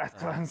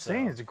 That's what I'm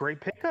saying. It's a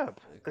great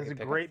pickup. It's a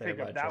great there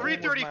by pickup. That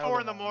Jordan. one was my 3:34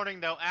 in the other one. morning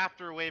though.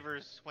 After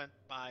waivers went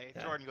by,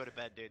 Yeah. Jordan, go to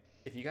bed, dude.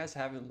 If you guys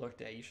haven't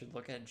looked at, you should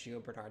look at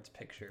Gio Bernard's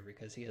picture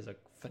because he has a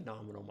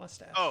phenomenal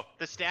mustache. Oh,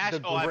 the stash.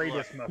 The I've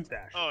greatest looked.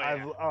 mustache. Oh,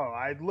 yeah.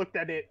 I looked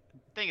at it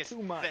Thing is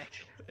too much,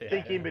 thick. Yeah,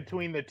 thinking yeah.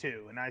 between the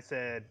two, and I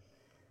said,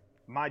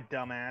 "My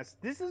dumbass.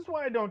 This is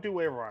why I don't do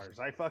waiver wires.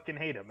 I fucking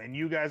hate them, and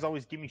you guys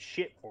always give me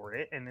shit for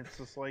it, and it's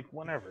just like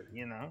whatever,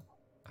 you know."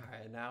 All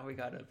right, now we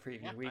got to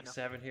preview Yeah, I week know.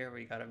 7 here.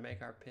 We got to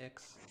make our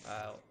picks.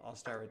 I'll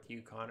start with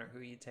you, Connor. Who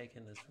are you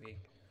taking this week?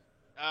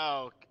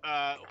 Oh,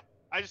 I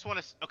just want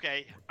to.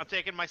 Okay, I'm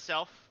taking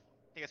myself.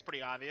 I think it's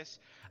pretty obvious.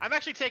 I'm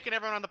actually taking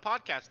everyone on the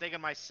podcast. Taking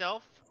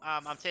myself.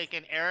 I'm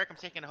taking Erik. I'm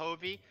taking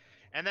Hovey.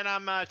 And then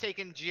I'm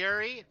taking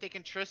Jerry,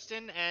 taking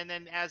Tristan, and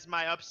then as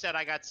my upset,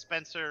 I got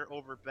Spencer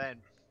over Ben.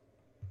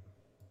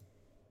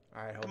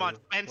 All right, Come on,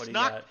 Hovey, Ben, what do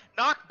you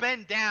knock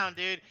Ben down,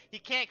 dude. He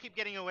can't keep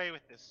getting away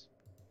with this.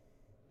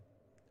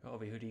 got?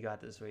 Hovey, who do you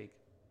got this week?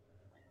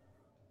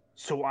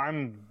 So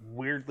I'm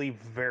weirdly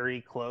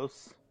very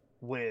close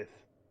with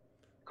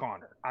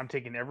Connor. I'm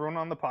taking everyone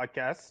on the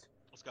podcast.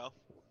 Let's go.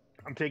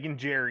 I'm taking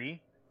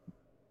Jerry.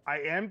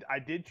 I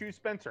did choose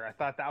Spencer. I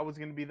thought that was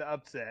going to be the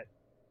upset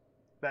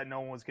that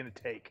no one was going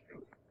to take.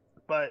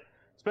 But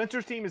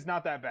Spencer's team is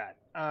not that bad.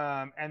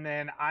 And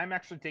then I'm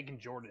actually taking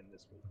Jordan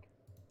this week.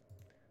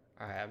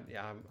 All right,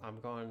 I'm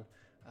going.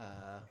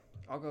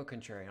 I'll go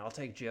contrarian. I'll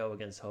take Joe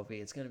against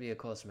Hovey. It's going to be a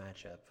close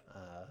matchup,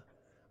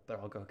 but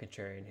I'll go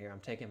contrarian here. I'm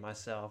taking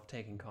myself,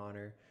 taking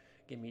Connor.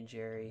 Give me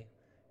Jerry.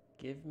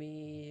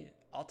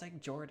 I'll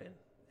take Jordan,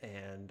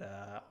 and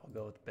I'll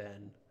go with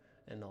Ben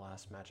in the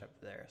last matchup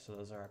there. So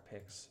those are our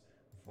picks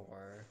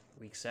for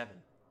week 7.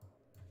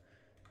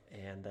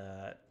 And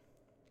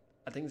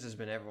I think this has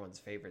been everyone's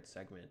favorite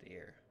segment of the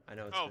year. I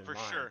know it's been for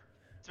mine. sure.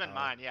 It's been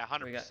mine, yeah,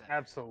 100%.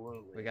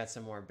 Absolutely. We got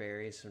some more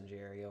berries from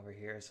Jerry over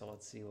here, so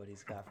let's see what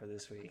he's got for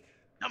this week.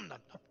 Nom, nom, nom,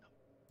 nom.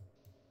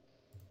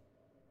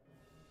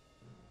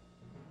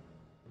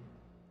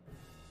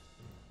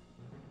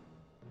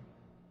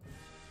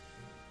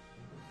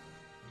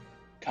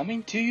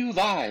 Coming to you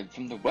live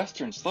from the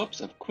western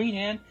slopes of Queen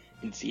Anne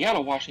in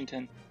Seattle,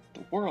 Washington,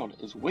 the world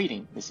is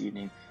waiting this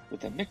evening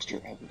with a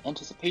mixture of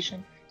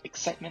anticipation,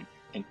 excitement,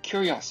 and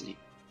curiosity.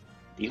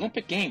 The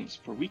Olympic Games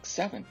for Week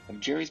 7 of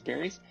Jerry's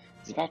Berries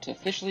is about to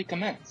officially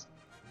commence.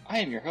 I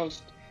am your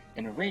host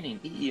and reigning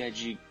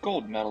EEIG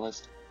gold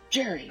medalist,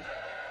 Jerry.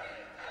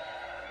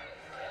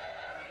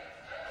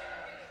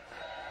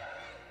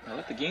 Now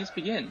let the games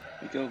begin.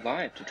 We go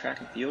live to track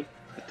and field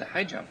with the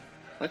high jump.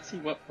 Let's see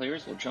what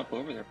players will jump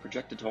over their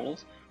projected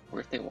totals or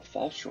if they will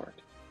fall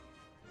short.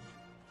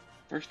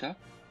 First up,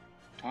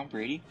 Tom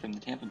Brady from the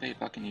Tampa Bay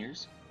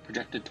Buccaneers,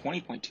 projected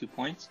 20.2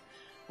 points,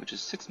 which is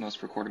 6th most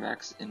for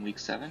quarterbacks in Week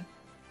 7.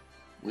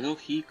 Will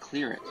he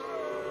clear it?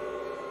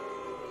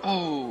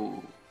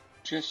 Oh,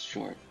 just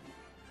short.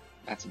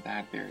 That's a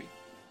bad berry.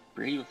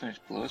 Brady will finish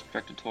below his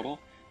projected total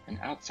and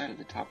outside of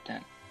the top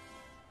 10.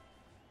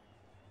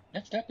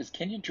 Next up is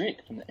Kenyon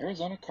Drake from the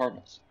Arizona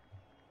Cardinals.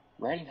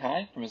 Riding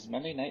high from his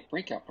Monday night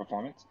breakout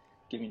performance,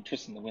 giving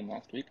Tristan the win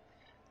last week,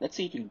 let's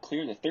see if he can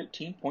clear the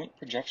 13-point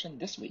projection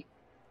this week.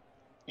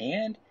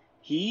 And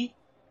he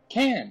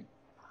can!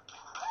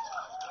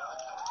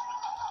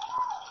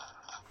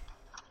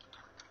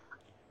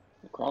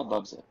 The crowd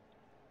loves it.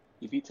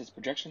 He beats his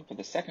projection for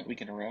the 2nd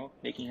week in a row,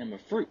 making him a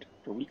fruit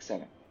for Week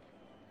 7.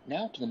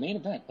 Now to the main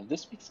event of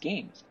this week's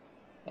games,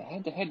 a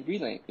head-to-head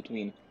relay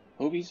between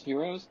Hovey's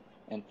Heroes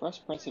and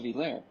Fresh Prince of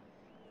Hilaire.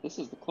 This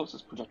is the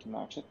closest projected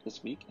matchup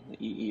this week in the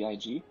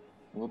EEIG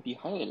and will be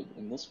highlighted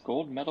in this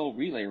gold medal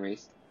relay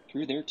race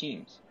through their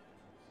teams.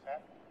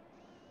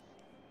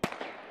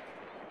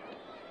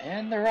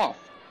 And they're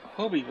off.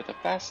 Hovey with a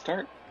fast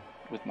start,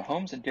 with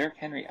Mahomes and Derrick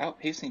Henry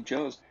outpacing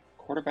Joe's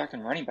quarterback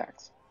and running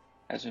backs.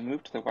 As we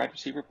move to the wide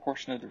receiver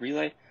portion of the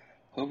relay,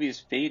 Hovey is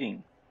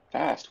fading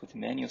fast with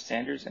Emmanuel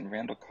Sanders and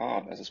Randall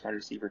Cobb as his wide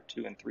receiver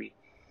 2 and 3,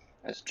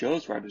 as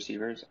Joe's wide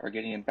receivers are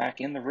getting him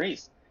back in the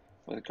race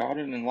with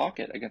Goddard and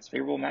Lockett against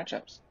favorable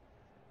matchups.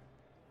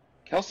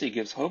 Kelsey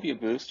gives Hovey a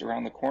boost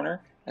around the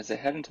corner as they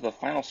head into the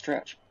final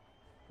stretch.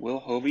 Will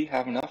Hovey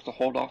have enough to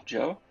hold off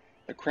Joe?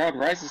 The crowd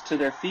rises to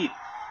their feet.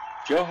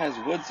 Joe has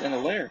Woods and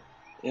Allaire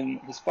in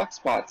his flex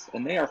spots,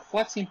 and they are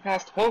flexing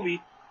past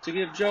Hovey to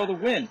give Joe the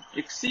win,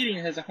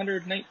 exceeding his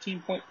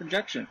 119-point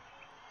projection.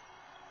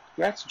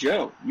 Congrats,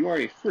 Joe. You are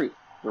a fruit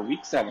for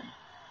Week 7.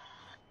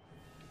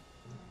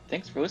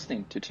 Thanks for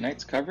listening to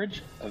tonight's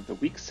coverage of the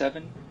Week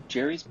 7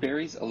 Jerry's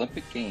Berries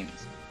Olympic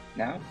Games.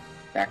 Now,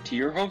 back to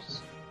your hosts.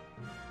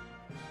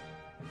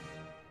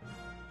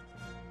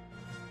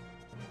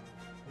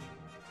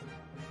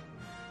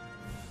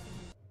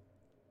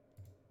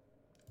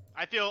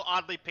 I feel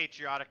oddly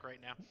patriotic right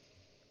now.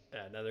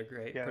 Yeah, another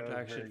great Yeah, that was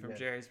production very from good.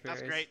 Jerry's Berries.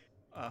 That's great.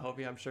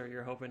 Hovey, I'm sure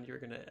you're hoping you're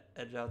going to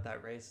edge out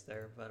that race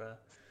there. But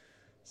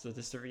so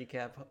just to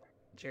recap,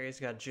 Jerry's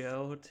got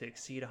Joe to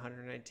exceed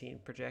 119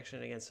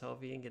 projection against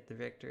Hovey and get the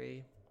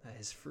victory.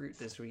 His fruit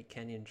this week,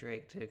 Kenyon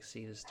Drake, to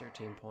exceed his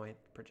 13-point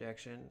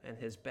projection. And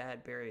his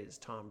bad berry is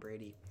Tom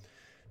Brady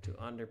to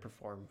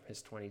underperform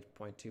his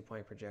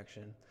 20.2-point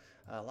projection.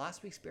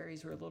 Last week's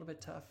berries were a little bit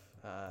tough.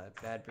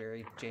 Bad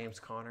berry, James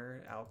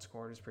Connor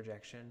outscored his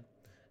projection.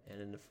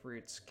 And in the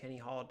fruits,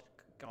 Kenny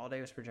Galladay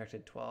was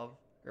projected 12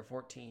 or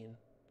 14.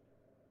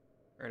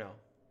 Or no,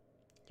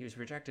 he was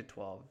projected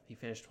 12. He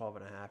finished 12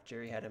 and a half.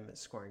 Jerry had him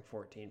scoring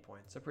 14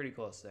 points, so pretty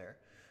close there.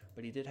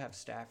 But he did have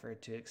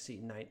Stafford to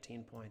exceed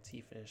 19 points.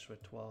 He finished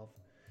with 12.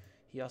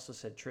 He also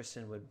said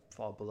Tristan would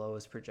fall below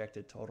his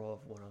projected total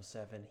of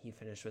 107. He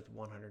finished with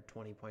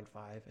 120.5,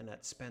 and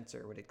that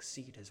Spencer would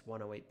exceed his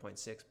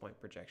 108.6 point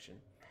projection.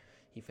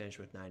 He finished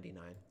with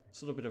 99.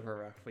 It's a little bit of a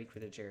rough week for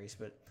the Jerrys,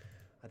 but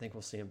I think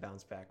we'll see him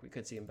bounce back. We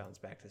could see him bounce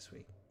back this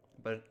week.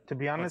 But To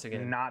be honest,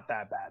 again, not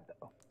that bad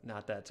though.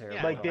 not that terrible.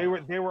 Yeah. Like at all.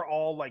 they were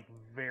all like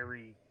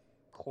very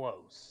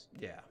close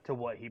Yeah. to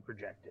what he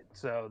projected.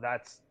 So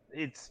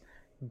it's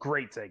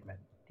great segment.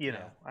 You know,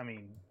 Yeah. I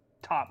mean,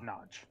 top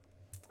notch.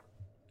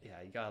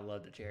 Yeah, you gotta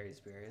love the Jerry's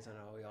Berries. I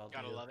know we all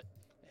Gotta do. love it.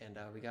 And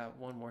we got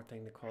one more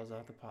thing to close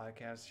out the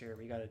podcast here.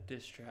 We got a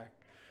diss track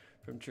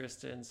from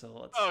Tristan. So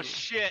let's Oh see.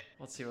 shit!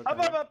 Let's see what.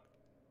 Up.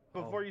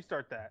 Oh. Before you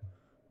start that,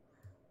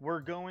 we're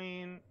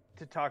going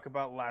to talk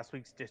about last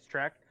week's diss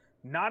track,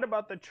 not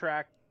about the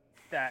track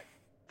that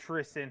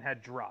Tristan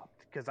had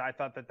dropped, because I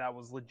thought that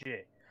was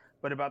legit,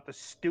 but about the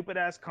stupid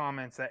ass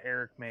comments that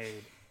Erik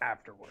made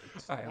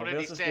afterwards. All right, What let's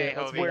did he just say, get-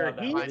 let's Hovey? get Where on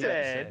that. he What did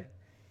said- say?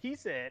 He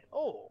said,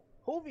 "Oh,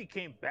 Hovey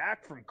came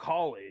back from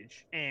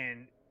college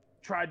and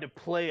tried to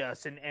play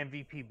us in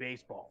MVP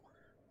baseball."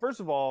 First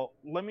of all,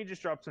 let me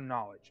just drop some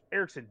knowledge.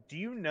 Erickson, do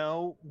you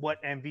know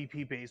what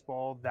MVP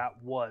baseball that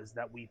was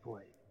that we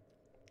played?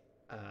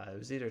 It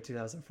was either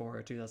 2004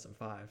 or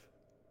 2005.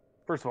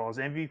 First of all, it was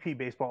MVP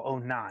baseball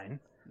 09.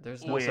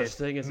 There's no With such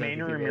thing as Manny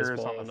MVP Ramirez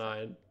baseball on the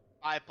 09.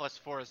 5 +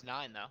 4 is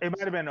 9, though. It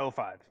might have been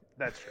 05.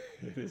 That's true.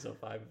 It is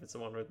 05 if it's the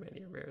one with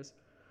Manny Ramirez.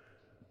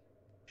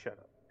 Shut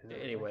up. Is it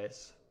really?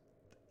 Anyways,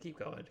 keep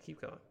going.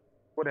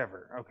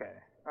 Whatever. Okay.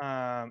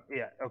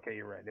 Yeah. Okay,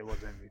 you're right. It was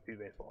MVP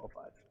baseball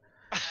 05.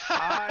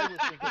 I was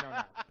thinking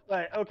 09.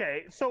 But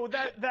okay, so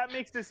that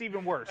makes this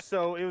even worse.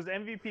 So it was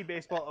MVP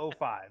baseball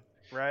 05,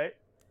 right?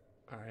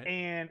 All right.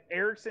 And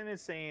Erickson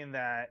is saying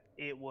that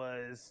it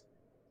was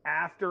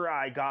after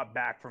I got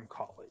back from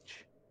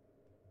college.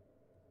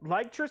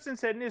 Like Tristan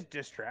said in his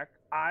diss track,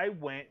 I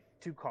went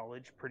to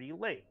college pretty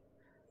late.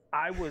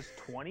 I was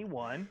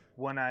 21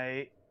 when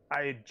I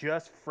had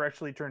just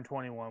freshly turned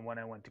 21 when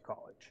I went to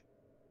college.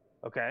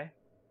 Okay?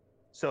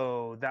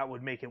 So that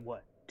would make it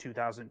what?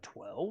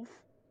 2012?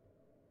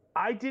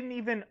 I didn't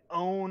even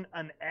own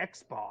an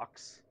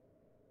Xbox.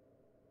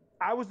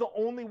 I was the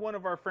only one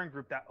of our friend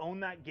group that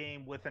owned that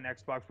game with an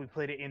Xbox. We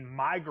played it in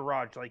my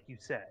garage, like you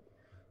said.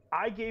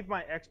 I gave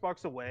my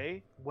Xbox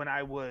away when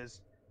I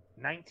was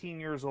 19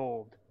 years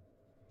old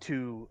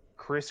to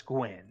Chris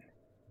Gwynn.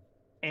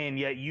 And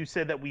yet you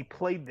said that we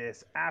played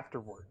this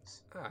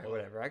afterwards. All right,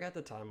 whatever. I got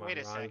the timeline Wait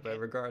a wrong, second. but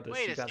regardless,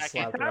 Wait you a got second.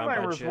 slapped Timeline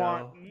around by was Joe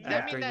wrong. Does that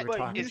after mean you were that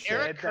talking you is shit. said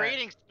Erik that-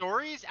 creating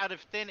stories out of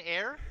thin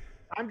air?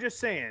 I'm just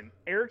saying,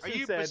 Are Erickson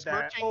you said that,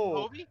 besmirching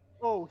oh,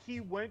 Hovey? he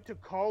went to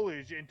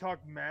college and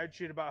talked mad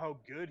shit about how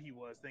good he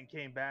was, then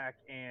came back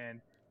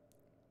and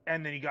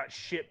then he got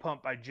shit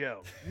pumped by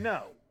Joe.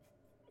 No,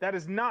 that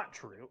is not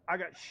true. I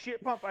got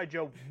shit pumped by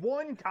Joe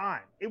one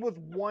time. It was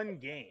one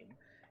game.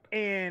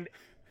 And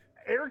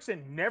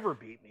Erickson never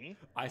beat me.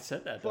 I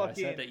said that, though. I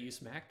Fucking- said that you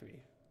smacked me.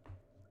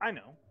 I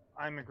know.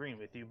 I'm agreeing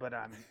with you, but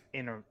I'm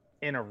in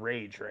a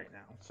rage right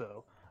now.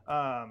 So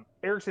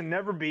Erickson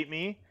never beat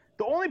me.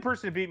 The only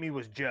person to beat me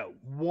was Joe.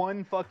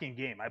 One fucking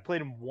game. I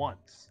played him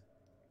once.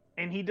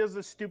 And he does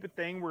this stupid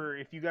thing where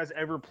if you guys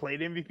ever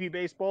played MVP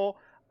baseball,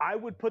 I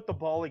would put the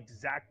ball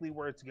exactly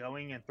where it's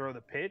going and throw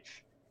the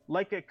pitch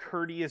like a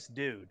courteous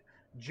dude.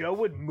 Joe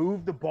would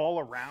move the ball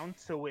around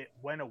so it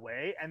went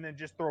away and then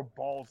just throw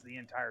balls the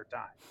entire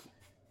time.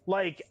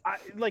 Like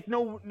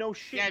no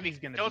shit. Yeah, he's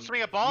gonna don't beat swing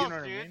me. at balls, You know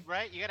what I dude. mean?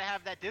 Right? You gotta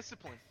have that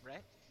discipline,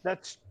 right?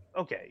 That's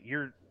okay.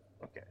 You're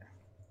okay.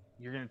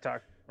 You're gonna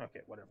talk. Okay,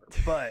 whatever.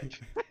 But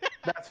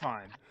that's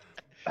fine.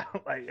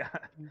 Like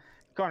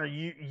Connor,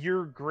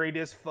 your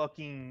greatest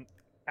fucking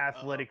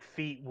athletic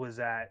feat was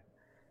at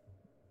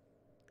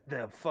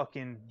the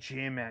fucking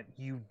gym at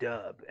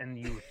UW, and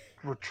you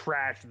were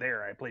trashed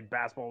there. I played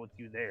basketball with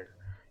you there.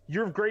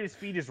 Your greatest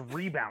feat is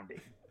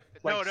rebounding.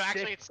 Like, no,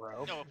 actually, sick,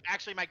 bro.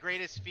 actually, my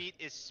greatest feat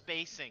is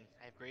spacing.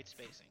 I have great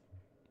spacing.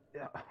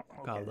 Yeah,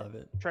 I okay. love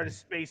it. Try to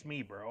space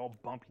me, bro. I'll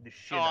bump you the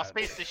shit I'll out of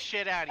space you. the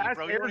shit out of you, Ask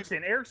bro.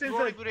 Erickson. Erickson's you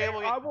won't like, even be able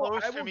to get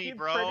close I to will me, give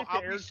bro. credit to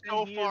I'll be Erickson.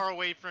 so He far is-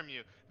 away from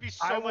you. There'll be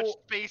I so much will-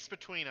 space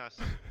between us.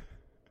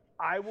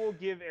 I will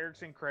give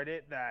Erickson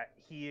credit that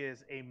he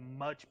is a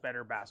much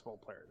better basketball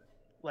player than me.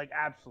 Like,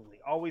 absolutely.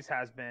 Always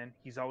has been.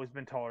 He's always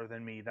been taller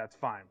than me. That's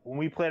fine. When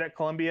we played at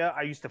Columbia,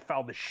 I used to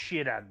foul the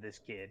shit out of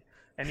this kid,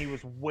 and he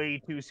was way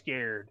too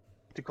scared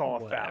to call a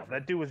foul. Whatever.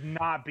 That dude was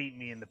not beating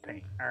me in the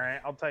paint. All right?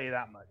 I'll tell you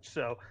that much.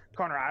 So,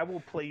 Connor, I will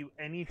play you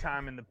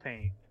anytime in the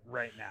paint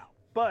right now.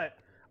 But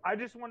I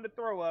just wanted to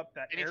throw up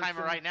that Anytime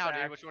Erickson's right now,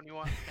 back- dude. Which one do you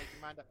want? Take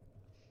your mind up.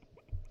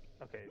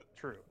 Okay,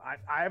 true. I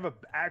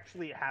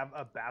actually have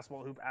a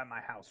basketball hoop at my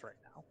house right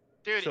now.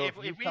 Dude, So if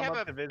if you we come have up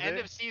an to visit- end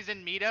of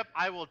season meetup,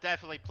 I will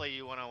definitely play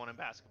you one-on-one in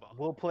basketball.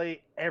 We'll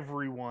play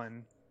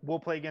everyone. We'll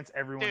play against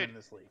everyone Dude, in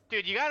this league.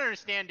 Dude, you gotta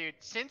understand, dude.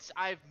 Since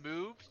I've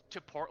moved to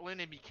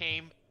Portland and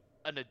became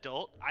an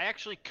adult, I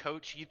actually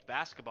coach youth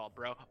basketball,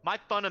 bro. My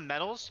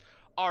fundamentals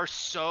are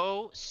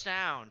so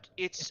sound.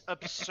 It's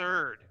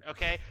absurd,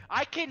 okay?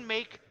 I can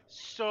make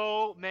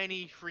so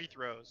many free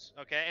throws,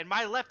 okay? And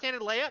my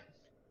left-handed layup,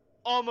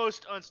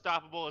 almost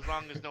unstoppable as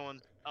long as no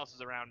one else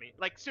is around me.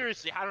 Like,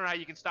 seriously, I don't know how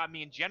you can stop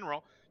me in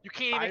general. You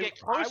can't even get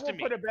close I will to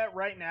me. put a bet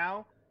right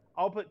now.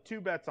 I'll put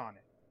 2 bets on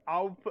it.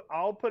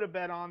 I'll put a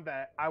bet on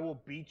that I will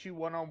beat you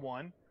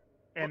 1-on-1,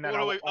 and that what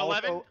I are will we,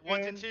 11? also,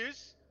 Ones and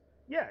twos?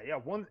 Yeah,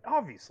 one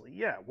obviously,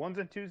 yeah, 1s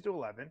and 2s to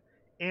 11,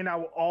 and I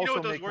will You know also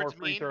what those make more words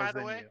free mean, throws by the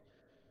than way? you.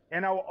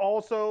 And I will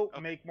also Okay.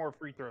 make more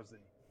free throws than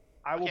you.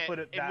 I will Okay, put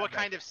it. in that what bet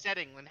kind of down.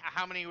 setting? And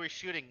how many are we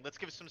shooting? Let's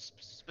give some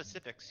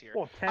specifics here.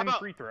 Well, 10 about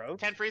free throws.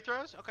 10 free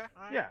throws? Okay.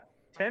 All right. Yeah,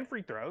 10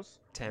 free throws.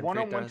 10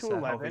 1-on-1 free throws to at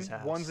 11, Hovey's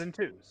house. 1s and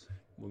 2s.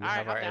 When we All right,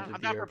 have our I'm end down- of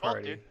I'm the down year for both,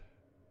 party. dude.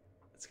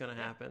 It's gonna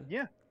happen.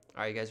 Yeah.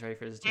 Are you guys ready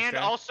for this? And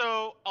distract?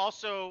 also,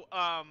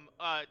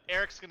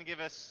 Eric's gonna give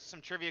us some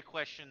trivia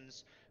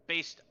questions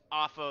based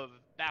off of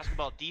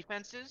basketball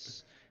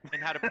defenses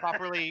and how to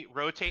properly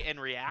rotate and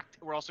react.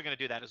 We're also gonna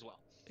do that as well.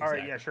 All right,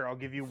 yeah, Exactly. sure. I'll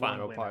give you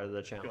Final one part winner.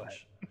 of the ahead.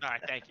 challenge. All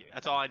right, thank you.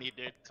 That's all I need,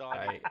 dude. That's all All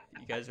I need. right,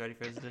 you guys ready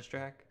for this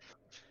distract?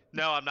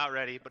 No, I'm not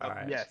ready, but All I'm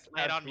right. Yes,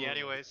 lay it on me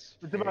absolutely. anyways.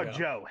 It's Here you about go.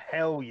 Joe.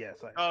 Hell yes.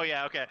 Oh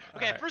yeah, okay.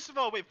 Okay, Alright. first of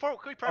all, wait, can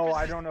we preface Oh,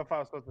 I this? don't know if I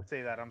was supposed to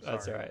say that. I'm sorry.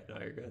 That's all right. No,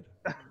 you're good.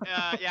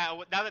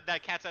 Yeah, now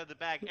that cat's out of the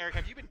bag, Eric,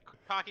 have you been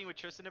talking with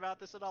Tristan about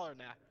this at all or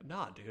not?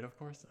 Nah, dude. Of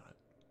course not.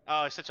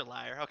 Oh, he's such a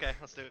liar. Okay,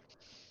 let's do it.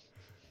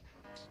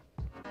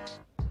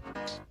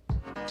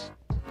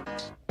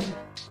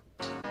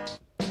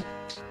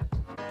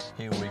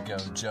 Here we go,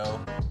 Joe.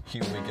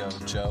 Here we go,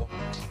 Joe.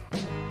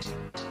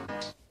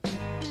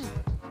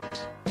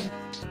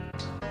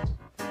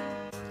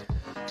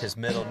 His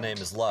middle name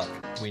is Luck.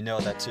 We know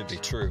that to be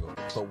true.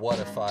 But what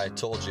if I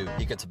told you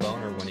he gets a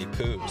boner when he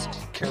poos?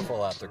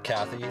 Careful out there,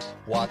 Kathy.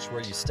 Watch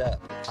where you step.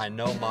 I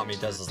know mommy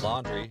does his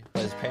laundry,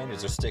 but his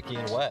panties are sticky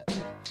and wet.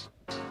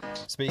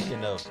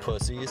 Speaking of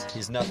pussies,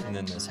 he's nothing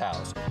in this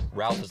house.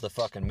 Ralph is the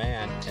fucking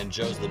man, and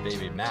Joe's the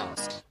baby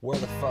mouse. Where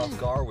the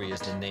fuck are we is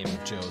the name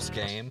of Joe's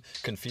game.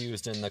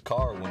 Confused in the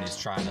car when he's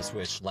trying to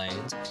switch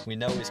lanes. We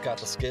know he's got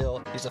the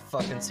skill, he's a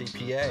fucking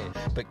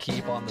CPA. But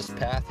keep on this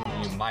path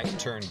and you might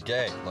turn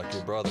gay, like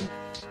your brother.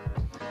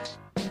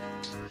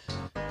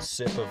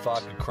 Sip a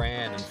vodka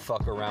cran and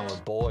fuck around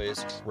with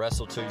boys.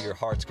 Wrestle to your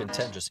heart's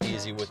content, just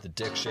easy with the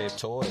dick-shaped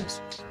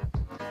toys.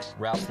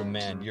 Ralph the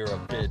man, you're a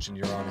bitch in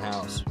your own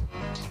house.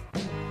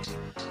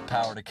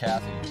 Power to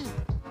Kathy.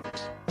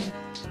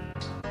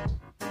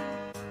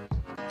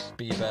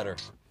 Be better.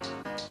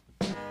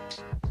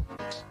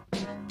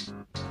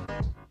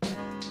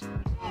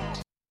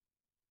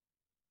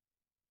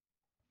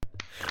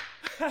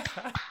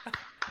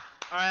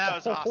 All right, that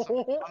was awesome.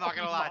 I'm not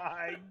gonna lie.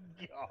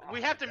 My God.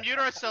 We have to mute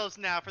ourselves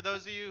now for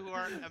those of you who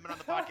haven't been on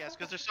the podcast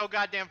because they're so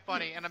goddamn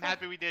funny, and I'm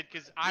happy we did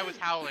because I was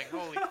howling.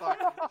 Holy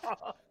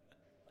fuck.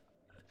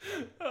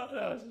 Oh,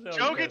 that was so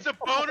Joe good. gets a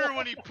boner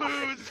when he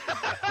poos.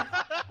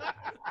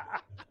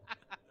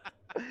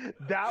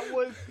 That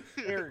was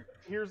Eric.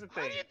 Here's the What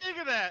thing. do you think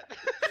of that?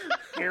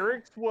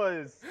 Eric's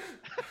was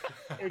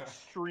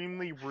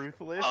extremely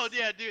ruthless. Oh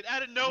yeah, dude,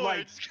 out of nowhere,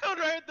 Like- just going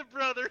right at the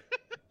brother.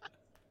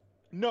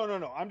 No.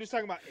 I'm just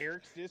talking about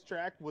Eric's diss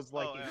track was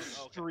like Oh, yeah, okay.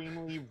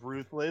 extremely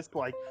ruthless.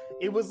 Like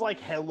it was like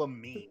hella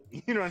mean.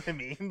 You know what I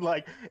mean?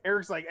 Like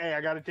Eric's like, hey,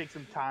 I got to take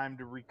some time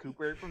to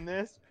recuperate from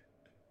this.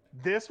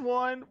 This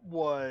one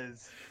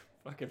was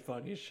Fucking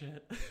funny as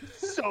shit.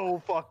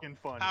 so fucking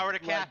funny. Power to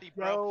Kathy,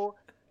 bro.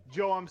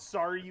 Joe, I'm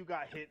sorry you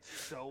got hit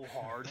so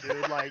hard,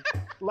 dude.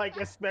 Like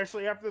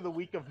especially after the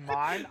week of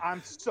mine.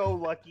 I'm so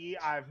lucky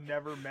I've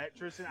never met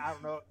Tristan. I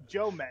don't know.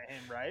 Joe met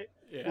him, right?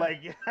 Yeah.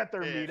 Like at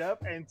their Yeah. meetup,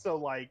 and so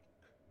like.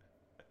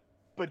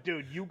 But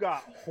dude, you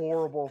got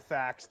horrible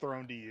facts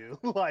thrown to you.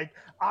 Like,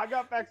 I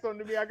got facts thrown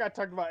to me. I got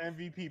talked about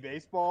MVP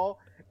baseball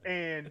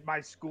and my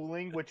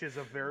schooling, which is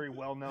a very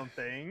well-known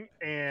thing.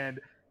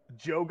 And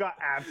Joe got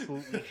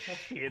absolutely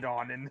shit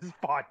on in this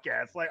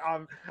podcast. Like,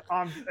 I'm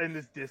in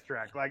this diss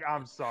track. Like,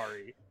 I'm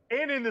sorry.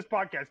 And in this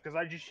podcast, because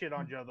I just shit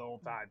on Joe the whole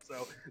time.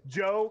 So,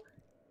 Joe,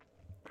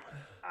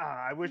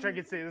 I wish I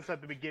could say this at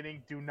the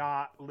beginning. Do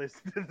not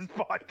listen to this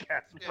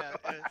podcast. Yeah,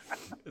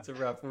 It's a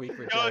rough week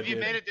for no, Joe. if you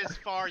dude. made it this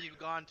far, you've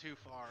gone too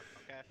far.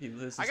 Okay. He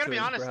listens I gotta to be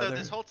his honest brother. though,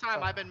 this whole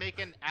time I've been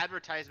making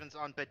advertisements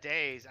on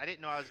bidets. I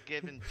didn't know I was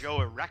giving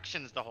Joe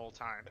erections the whole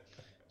time.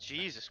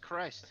 Jesus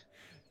Christ.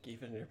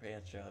 Keep it in your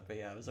pants, Joe. But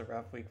yeah, it was a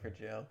rough week for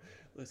Joe.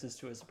 Listens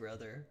to his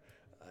brother.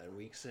 In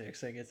week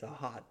 6, and gets a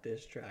hot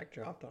diss track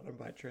dropped on him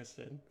by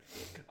Tristan.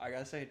 I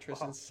gotta say,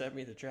 Tristan sent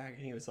me the track,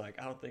 and he was like,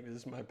 "I don't think this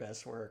is my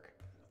best work."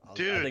 I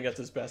Dude. think that's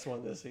his best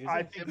one this season.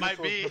 I think It this might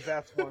was be. the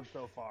best one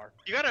so far.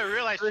 You gotta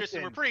realize, Tristan,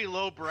 Tristan. we're pretty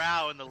low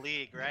brow in the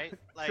league, right?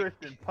 Like,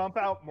 Tristan, pump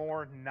out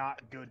more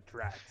not good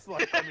tracks.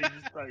 Like, let me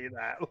just tell you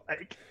that.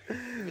 Like,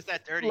 it's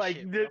that dirty like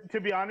shit, bro.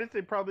 to be honest,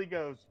 it probably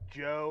goes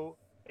Joe,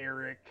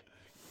 Erik,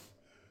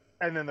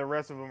 and then the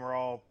rest of them are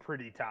all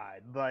pretty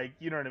tied. Like,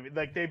 you know what I mean?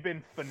 Like, they've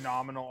been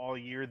phenomenal all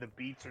year. The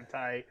beats are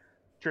tight.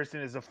 Tristan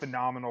is a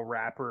phenomenal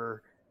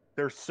rapper.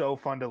 They're so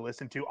fun to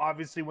listen to.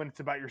 Obviously, when it's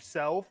about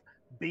yourself,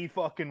 be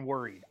fucking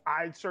worried.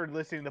 I started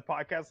listening to the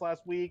podcast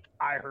last week.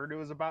 I heard it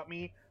was about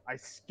me. I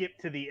skipped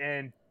to the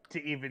end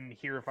to even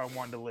hear if I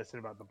wanted to listen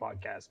about the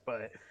podcast,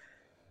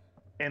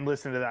 and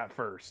listen to that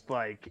first.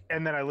 Like,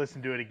 and then I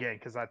listened to it again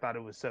because I thought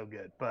it was so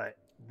good. But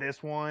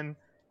this one,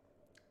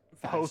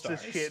 5 post this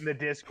stars. shit in the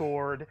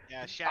Discord.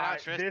 Yeah, shout out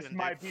Tristan. This dude.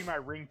 might be my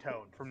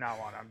ringtone from now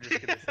on. I'm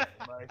just gonna say,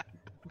 like,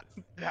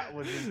 that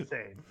was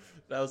insane.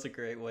 That was a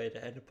great way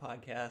to end a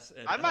podcast.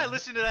 And, I might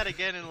listen to that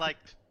again in like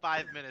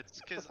 5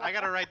 minutes because I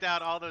gotta write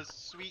down all those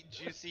sweet,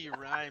 juicy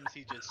rhymes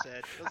he just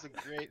said. Those are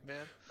great,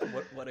 man.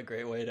 What a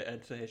great way to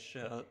end today's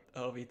show.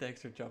 Hovey,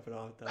 thanks for jumping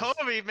on with us.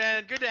 Hovey,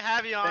 man, good to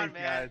have you on, Thanks,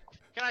 man. guys.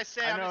 Can I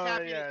say I I'm know, just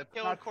happy yeah, to it's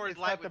kill not, Coors it's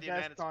Light not the with you, man.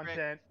 best It's great.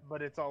 content,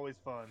 but it's always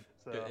fun.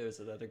 So It was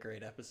another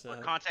great episode.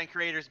 We're content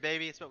creators,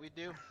 baby. It's what we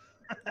do.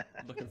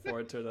 Looking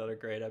forward to another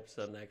great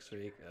episode next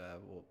week.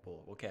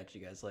 We'll catch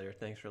you guys later.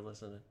 Thanks for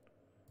listening.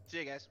 See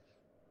you guys.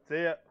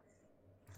 see ya.